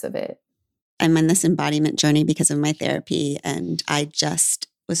painful parts of it. I'm on this embodiment journey because of my therapy. And I just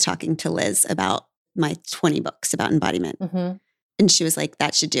was talking to Liz about my 20 books about embodiment. And she was like,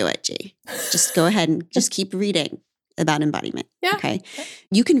 that should do it, G. Just go ahead and just keep reading about embodiment. Yeah. Okay.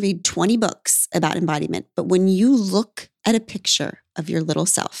 You can read 20 books about embodiment, but when you look at a picture of your little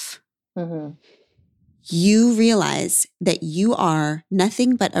self, you realize that you are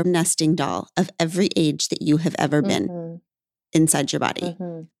nothing but a nesting doll of every age that you have ever been inside your body.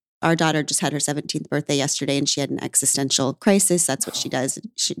 Our daughter just had her 17th birthday yesterday and she had an existential crisis. That's what she does.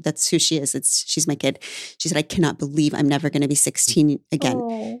 That's who she is. She's my kid. She said, I cannot believe I'm never going to be 16 again.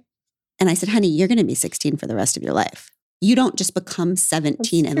 Oh. And I said, honey, you're going to be 16 for the rest of your life. You don't just become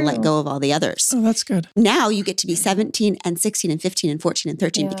 17 and let go of all the others. Oh, that's good. Now you get to be 17 and 16 and 15 and 14 and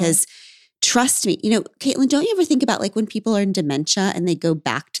 13 because trust me, Caitlin, don't you ever think about like when people are in dementia and they go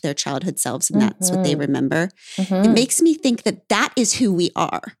back to their childhood selves and that's what they remember? It makes me think that that is who we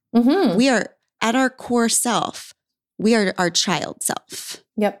are. We are at our core self. We are our child self.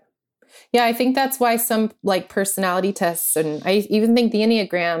 Yep. Yeah, I think that's why some like personality tests, and I even think the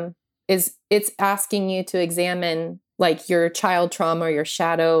Enneagram it's asking you to examine like your child trauma, your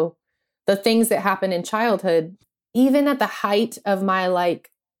shadow, the things that happen in childhood. Even at the height of my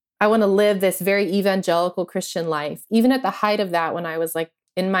like, I want to live this very evangelical Christian life. Even at the height of that, when I was like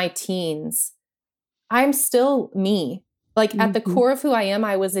in my teens, I'm still me. Like at the core of who I am,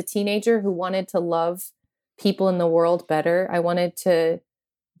 I was a teenager who wanted to love people in the world better. I wanted to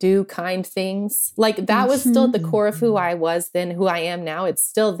do kind things. Like that was still at the core of who I was then, who I am now. It's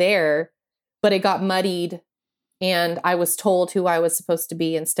still there, but it got muddied and I was told who I was supposed to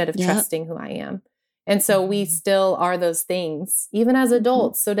be instead of trusting who I am. And so we still are those things, even as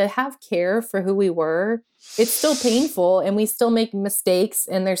adults. So to have care for who we were, it's still painful and we still make mistakes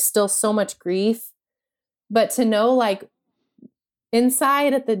and there's still so much grief. But to know like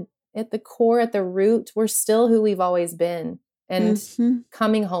inside at the core, at the root, we're still who we've always been. And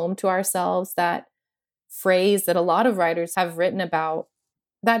coming home to ourselves, that phrase that a lot of writers have written about,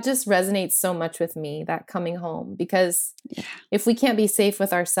 that just resonates so much with me, that coming home. Because if we can't be safe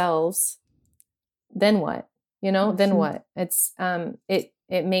with ourselves, then what? Then what? It's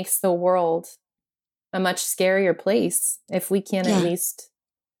it makes the world a much scarier place if we can't at least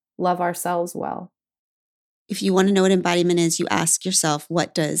love ourselves well. If you want to know what embodiment is, you ask yourself,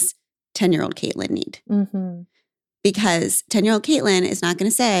 what does 10-year-old Caitlin need? Because 10-year-old Caitlin is not going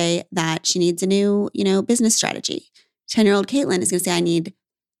to say that she needs a new, business strategy. 10-year-old Caitlin is going to say, I need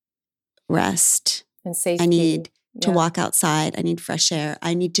rest. And safety. I need to walk outside. I need fresh air.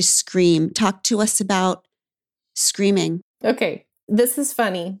 I need to scream. Talk to us about screaming. Okay. This is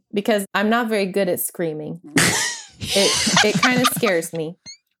funny because I'm not very good at screaming. It kind of scares me.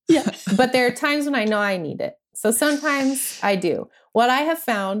 Yeah. But there are times when I know I need it. So sometimes I do. What I have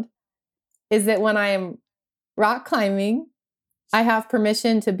found is that when I am rock climbing, I have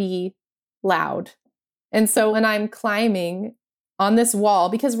permission to be loud. And so when I'm climbing on this wall,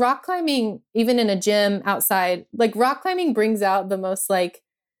 because rock climbing, even in a gym outside, like rock climbing brings out the most like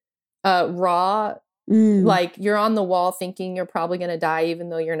raw, like you're on the wall thinking you're probably going to die, even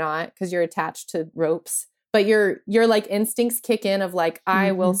though you're not, because you're attached to ropes. But your like instincts kick in of like,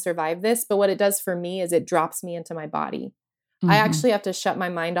 I will survive this. But what it does for me is it drops me into my body. I actually have to shut my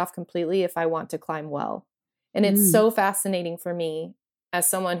mind off completely if I want to climb well. And it's so fascinating for me as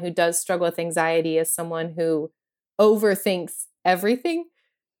someone who does struggle with anxiety, as someone who overthinks everything.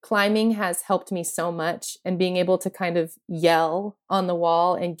 Climbing has helped me so much, and being able to kind of yell on the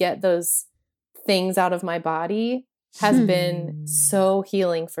wall and get those things out of my body has been so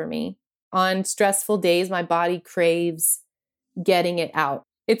healing for me. On stressful days, my body craves getting it out.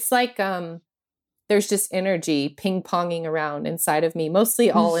 It's like there's just energy ping-ponging around inside of me, mostly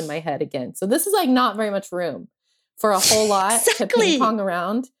all in my head again. So this is like not very much room for a whole lot to ping-pong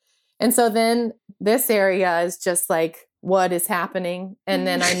around. And so then this area is just like, what is happening? And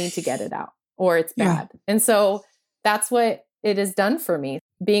then I need to get it out or it's bad. And so that's what it has done for me.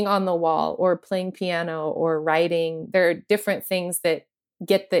 Being on the wall or playing piano or writing, there are different things that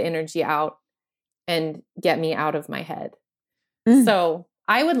get the energy out and get me out of my head. So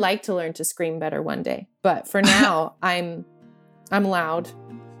I would like to learn to scream better one day, but for now I'm loud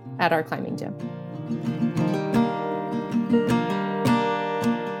at our climbing gym.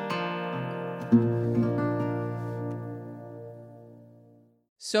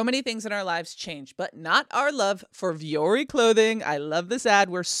 So many things in our lives change, but not our love for Vuori clothing. I love this ad.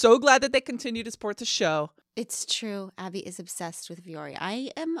 We're so glad that they continue to support the show. It's true. Abby is obsessed with Vuori.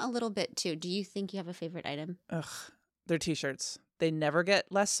 I am a little bit too. Do you think you have a favorite item? Ugh, they're t-shirts. They never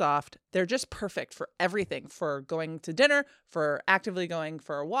get less soft. They're just perfect for everything, for going to dinner, for actively going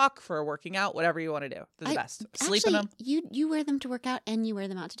for a walk, for working out, whatever you want to do. They're the best. Sleep in them. You wear them to work out and you wear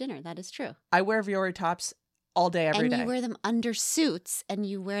them out to dinner. That is true. I wear Vuori tops all day, every day. And you wear them under suits and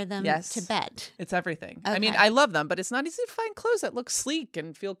you wear them to bed. It's everything. Okay. I mean, I love them, but it's not easy to find clothes that look sleek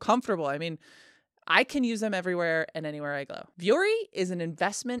and feel comfortable. I mean, I can use them everywhere and anywhere I go. Vuori is an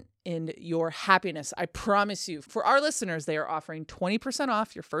investment in your happiness. I promise you. For our listeners, they are offering 20%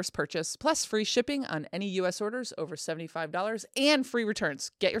 off your first purchase, plus free shipping on any U.S. orders over $75 and free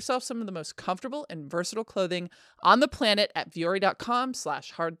returns. Get yourself some of the most comfortable and versatile clothing on the planet at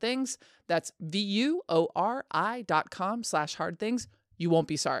vuori.com/hardthings. That's VUORI.com/hardthings. You won't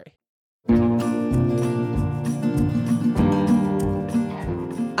be sorry.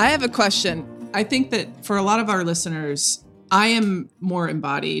 I have a question. I think that for a lot of our listeners, I am more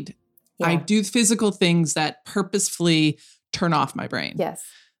embodied. Yeah. I do physical things that purposefully turn off my brain. Yes.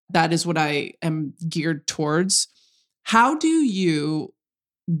 That is what I am geared towards. How do you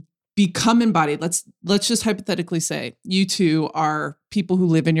become embodied? Let's just hypothetically say you two are people who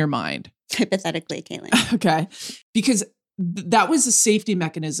live in your mind. Hypothetically, Caitlin. Okay. Because that was a safety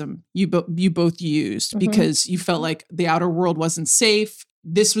mechanism you both used because you felt like the outer world wasn't safe.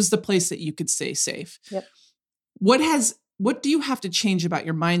 This was the place that you could stay safe. Yep. What do you have to change about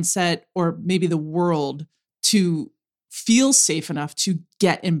your mindset or maybe the world to feel safe enough to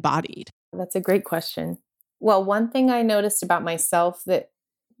get embodied? That's a great question. Well, one thing I noticed about myself that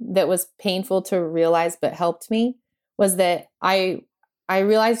was painful to realize but helped me was that I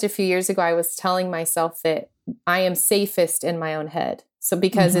realized a few years ago I was telling myself that I am safest in my own head. So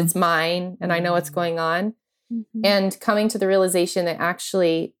because it's mine and I know what's going on. And coming to the realization that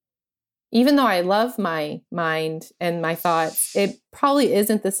actually, even though I love my mind and my thoughts, it probably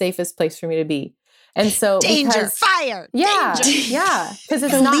isn't the safest place for me to be. And so danger, fire. Yeah. Danger. Yeah. Because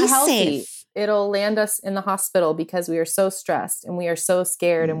it's not healthy. Safe. It'll land us in the hospital because we are so stressed and we are so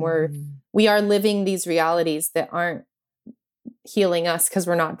scared and we are living these realities that aren't healing us because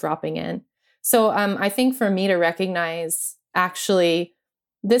we're not dropping in. So I think for me to recognize actually,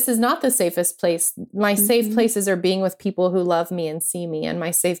 this is not the safest place. My safe places are being with people who love me and see me. And my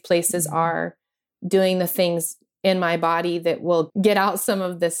safe places are doing the things in my body that will get out some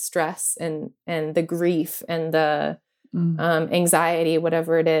of this stress and the grief and the anxiety,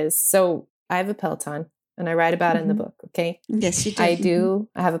 whatever it is. So I have a Peloton and I write about it in the book. Okay. Yes, you do. I do.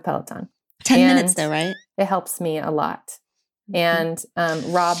 I have a Peloton. 10 minutes though, right? It helps me a lot. And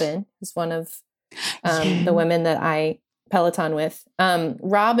Robin is one of the women that I Peloton with.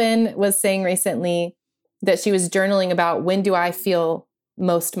 Robin was saying recently that she was journaling about when do I feel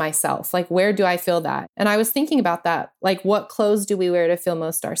most myself? Like, where do I feel that? And I was thinking about that. Like, what clothes do we wear to feel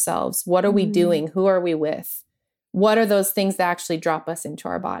most ourselves? What are we doing? Who are we with? What are those things that actually drop us into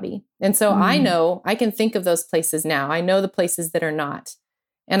our body? And so I know I can think of those places now. I know the places that are not.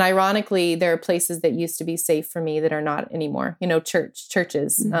 And ironically, there are places that used to be safe for me that are not anymore. You know,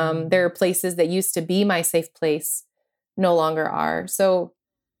 churches. There are places that used to be my safe place no longer are. So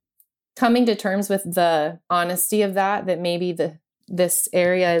coming to terms with the honesty of that maybe this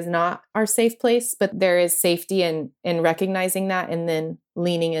area is not our safe place, but there is safety in recognizing that and then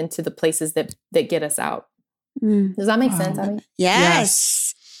leaning into the places that get us out. Does that make sense, Abby?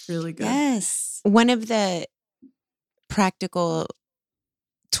 Yes. Really good. Yes. One of the practical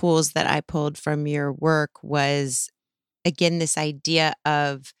tools that I pulled from your work was, again, this idea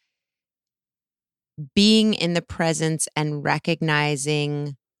of being in the presence and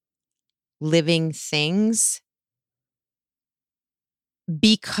recognizing living things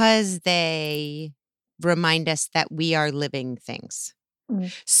because they remind us that we are living things.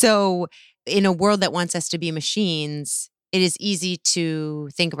 So in a world that wants us to be machines, it is easy to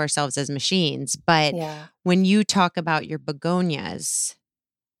think of ourselves as machines. But when you talk about your begonias,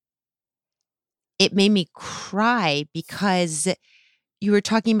 it made me cry because you were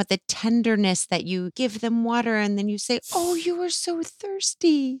talking about the tenderness that you give them water and then you say, oh, you were so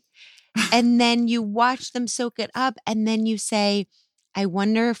thirsty. And then you watch them soak it up. And then you say, I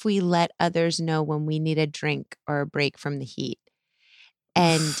wonder if we let others know when we need a drink or a break from the heat.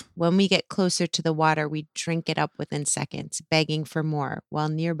 And when we get closer to the water, we drink it up within seconds, begging for more, while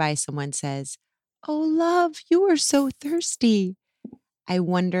nearby someone says, oh, love, you are so thirsty. I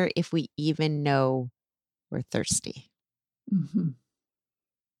wonder if we even know we're thirsty.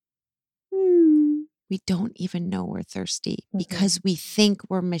 We don't even know we're thirsty because we think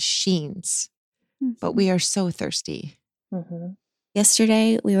we're machines, but we are so thirsty.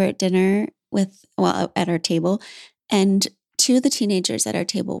 Yesterday, we were at dinner at our table, and two of the teenagers at our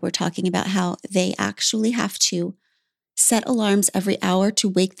table were talking about how they actually have to set alarms every hour to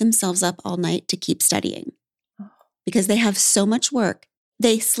wake themselves up all night to keep studying because they have so much work.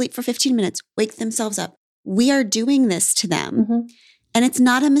 They sleep for 15 minutes, wake themselves up. We are doing this to them, and it's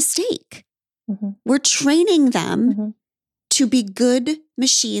not a mistake. We're training them to be good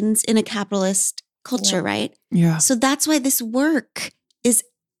machines in a capitalist culture, right? Yeah. So that's why this work is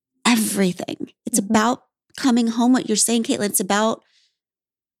everything. It's about coming home, what you're saying, Caitlin. It's about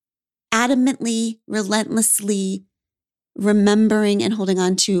adamantly, relentlessly remembering and holding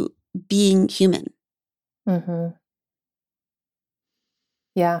on to being human. Mm-hmm.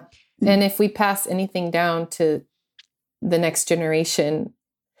 Yeah. And if we pass anything down to the next generation,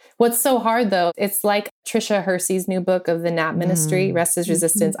 what's so hard though, it's like Tricia Hersey's new book of the Nap Ministry, Rest is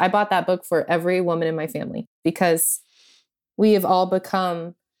Resistance. I bought that book for every woman in my family because we have all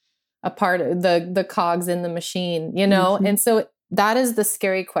become a part of the cogs in the machine, you know? And so that is the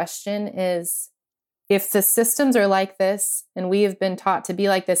scary question is, if the systems are like this and we have been taught to be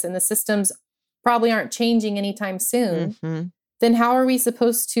like this and the systems probably aren't changing anytime soon, then how are we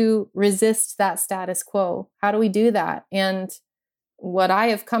supposed to resist that status quo? How do we do that? And what I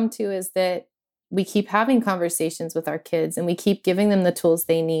have come to is that we keep having conversations with our kids and we keep giving them the tools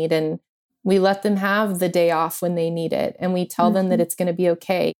they need and we let them have the day off when they need it. And we tell them that it's going to be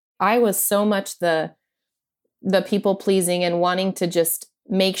okay. I was so much the people pleasing and wanting to just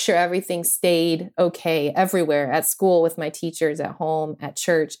make sure everything stayed okay everywhere, at school with my teachers, at home, at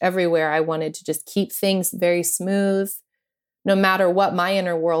church, everywhere. I wanted to just keep things very smooth, no matter what my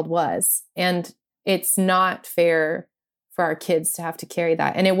inner world was. And it's not fair for our kids to have to carry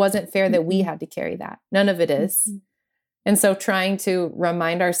that. And it wasn't fair that we had to carry that. None of it is. And so trying to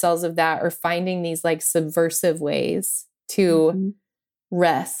remind ourselves of that, or finding these like subversive ways to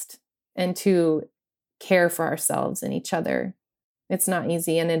rest and to care for ourselves and each other. It's not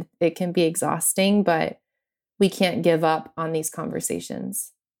easy and it can be exhausting, but we can't give up on these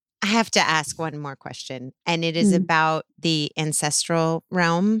conversations. I have to ask one more question, and it is about the ancestral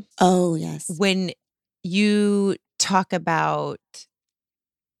realm. Oh, yes. When you talk about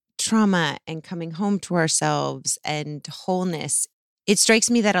trauma and coming home to ourselves and wholeness, it strikes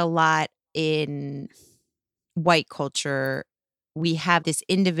me that a lot in white culture, we have this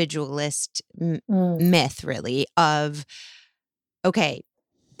individualist myth, really, of, okay,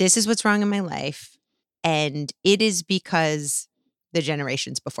 this is what's wrong in my life, and it is because the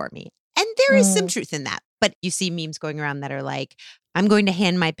generations before me. And there is some truth in that. But you see memes going around that are like, I'm going to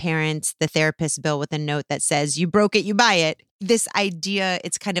hand my parents the therapist bill with a note that says, you broke it, you buy it. This idea,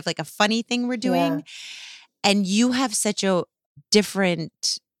 it's kind of like a funny thing we're doing. Yeah. And you have such a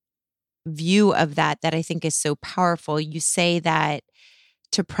different view of that I think is so powerful. You say that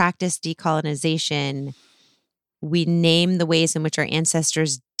to practice decolonization, we name the ways in which our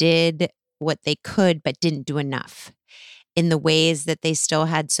ancestors did what they could but didn't do enough, in the ways that they still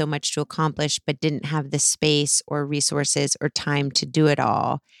had so much to accomplish but didn't have the space or resources or time to do it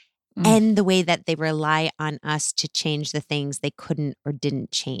all, and the way that they rely on us to change the things they couldn't or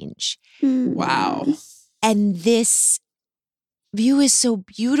didn't change. Wow. And this view is so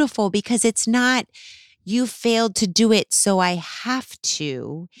beautiful because it's not, you failed to do it, so I have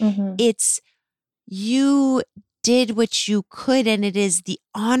to. It's, you did what you could, and it is the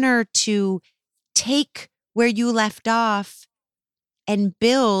honor to take where you left off and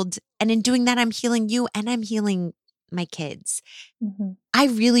build. And in doing that, I'm healing you and I'm healing my kids. I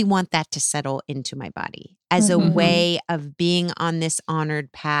really want that to settle into my body as a way of being on this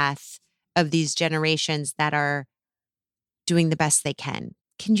honored path of these generations that are doing the best they can.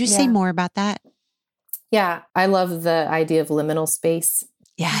 Can you say more about that? Yeah, I love the idea of liminal space.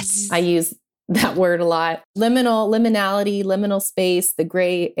 Yes. I use that word a lot. Liminality, liminal space, the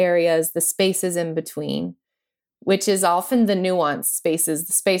gray areas, the spaces in between, which is often the nuanced spaces,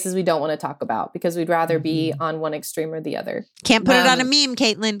 the spaces we don't want to talk about because we'd rather be on one extreme or the other. Can't put it on a meme,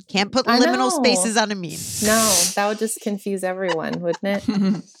 Caitlin. Can't put liminal spaces on a meme. No, that would just confuse everyone, wouldn't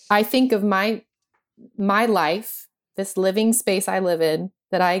it? I think of my life, this living space I live in,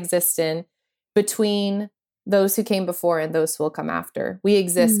 that I exist in, between those who came before and those who will come after. We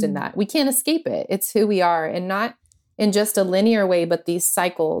exist in that. We can't escape it. It's who we are, and not in just a linear way, but these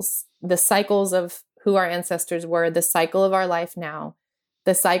cycles, the cycles of who our ancestors were, the cycle of our life now,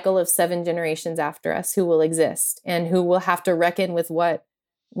 the cycle of 7 generations after us who will exist and who will have to reckon with what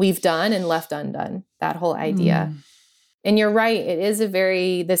we've done and left undone, that whole idea. And you're right. It is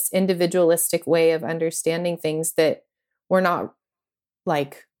this individualistic way of understanding things that we're not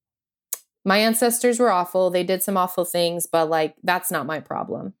like, my ancestors were awful. They did some awful things, but like, that's not my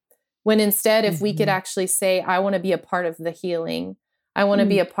problem. When instead, if we could actually say, I want to be a part of the healing, I want to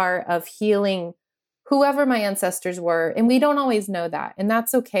be a part of healing whoever my ancestors were. And we don't always know that. And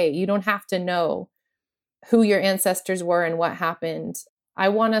that's okay. You don't have to know who your ancestors were and what happened. I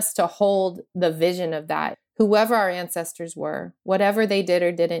want us to hold the vision of that. Whoever our ancestors were, whatever they did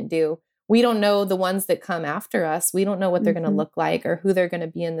or didn't do, we don't know the ones that come after us. We don't know what they're going to look like or who they're going to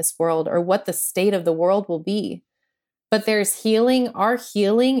be in this world or what the state of the world will be. But there's healing. Our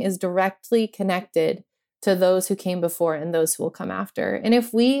healing is directly connected to those who came before and those who will come after. And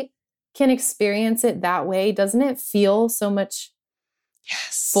if we can experience it that way, doesn't it feel so much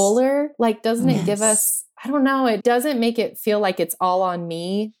fuller? Like, doesn't it give us, I don't know, it doesn't make it feel like it's all on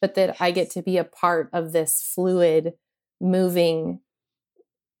me, but that I get to be a part of this fluid, moving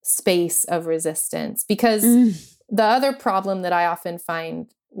space of resistance. Because the other problem that I often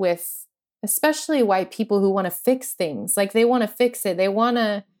find with especially white people who want to fix things, like they want to fix it, they want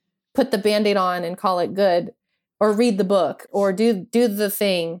to put the Band-Aid on and call it good, or read the book, or do the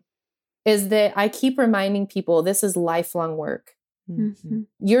thing, is that I keep reminding people this is lifelong work. Mm-hmm.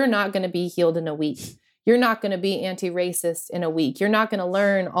 You're not going to be healed in a week. You're not going to be anti-racist in a week. You're not going to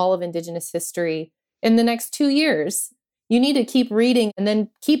learn all of Indigenous history in the next 2 years. You need to keep reading and then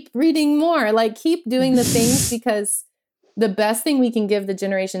keep reading more, like keep doing the things, because the best thing we can give the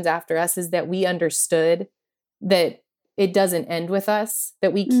generations after us is that we understood that it doesn't end with us,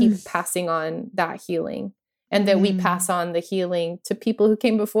 that we keep passing on that healing, and that we pass on the healing to people who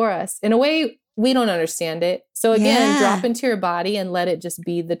came before us. In a way, we don't understand it. So again, drop into your body and let it just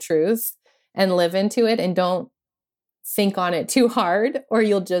be the truth and live into it, and don't think on it too hard, or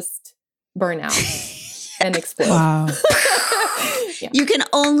you'll just burn out and explode. Wow. You can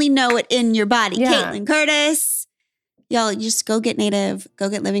only know it in your body. Caitlin Curtis. Y'all, just go get Native, go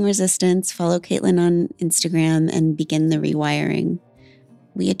get Living Resistance, follow Caitlin on Instagram, and begin the rewiring.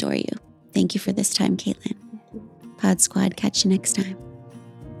 We adore you. Thank you for this time, Caitlin. Pod Squad, catch you next time.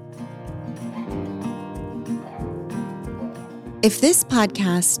 If this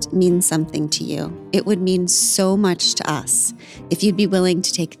podcast means something to you, it would mean so much to us if you'd be willing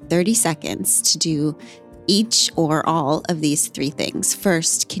to take 30 seconds to do each or all of these 3 things.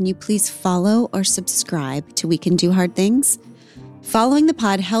 First, can you please follow or subscribe to We Can Do Hard Things? Following the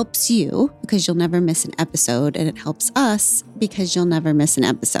pod helps you because you'll never miss an episode, and it helps us because you'll never miss an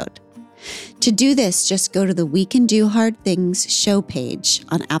episode. To do this, just go to the We Can Do Hard Things show page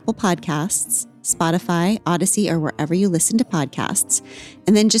on Apple Podcasts, Spotify, Odyssey, or wherever you listen to podcasts,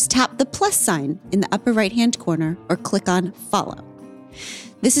 and then just tap the plus sign in the upper right-hand corner or click on follow.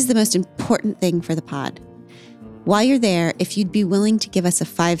 This is the most important thing for the pod. While you're there, if you'd be willing to give us a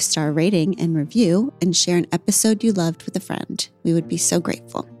 5-star rating and review and share an episode you loved with a friend, we would be so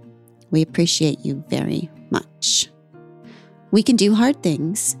grateful. We appreciate you very much. We Can Do Hard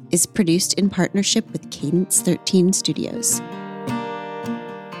Things is produced in partnership with Cadence 13 Studios.